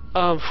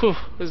 Whew,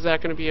 is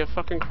that gonna be a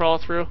fucking crawl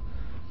through?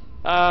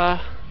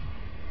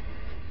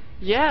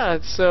 Yeah,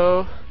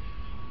 so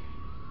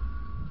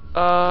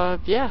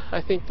yeah,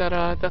 I think that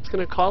that's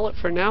gonna call it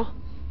for now.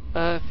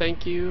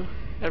 Thank you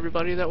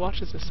everybody that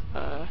watches this.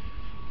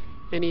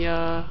 Any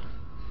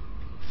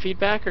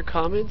feedback or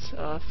comments,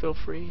 feel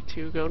free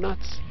to go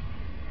nuts.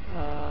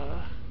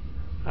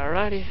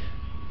 Alrighty.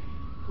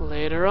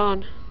 Later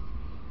on.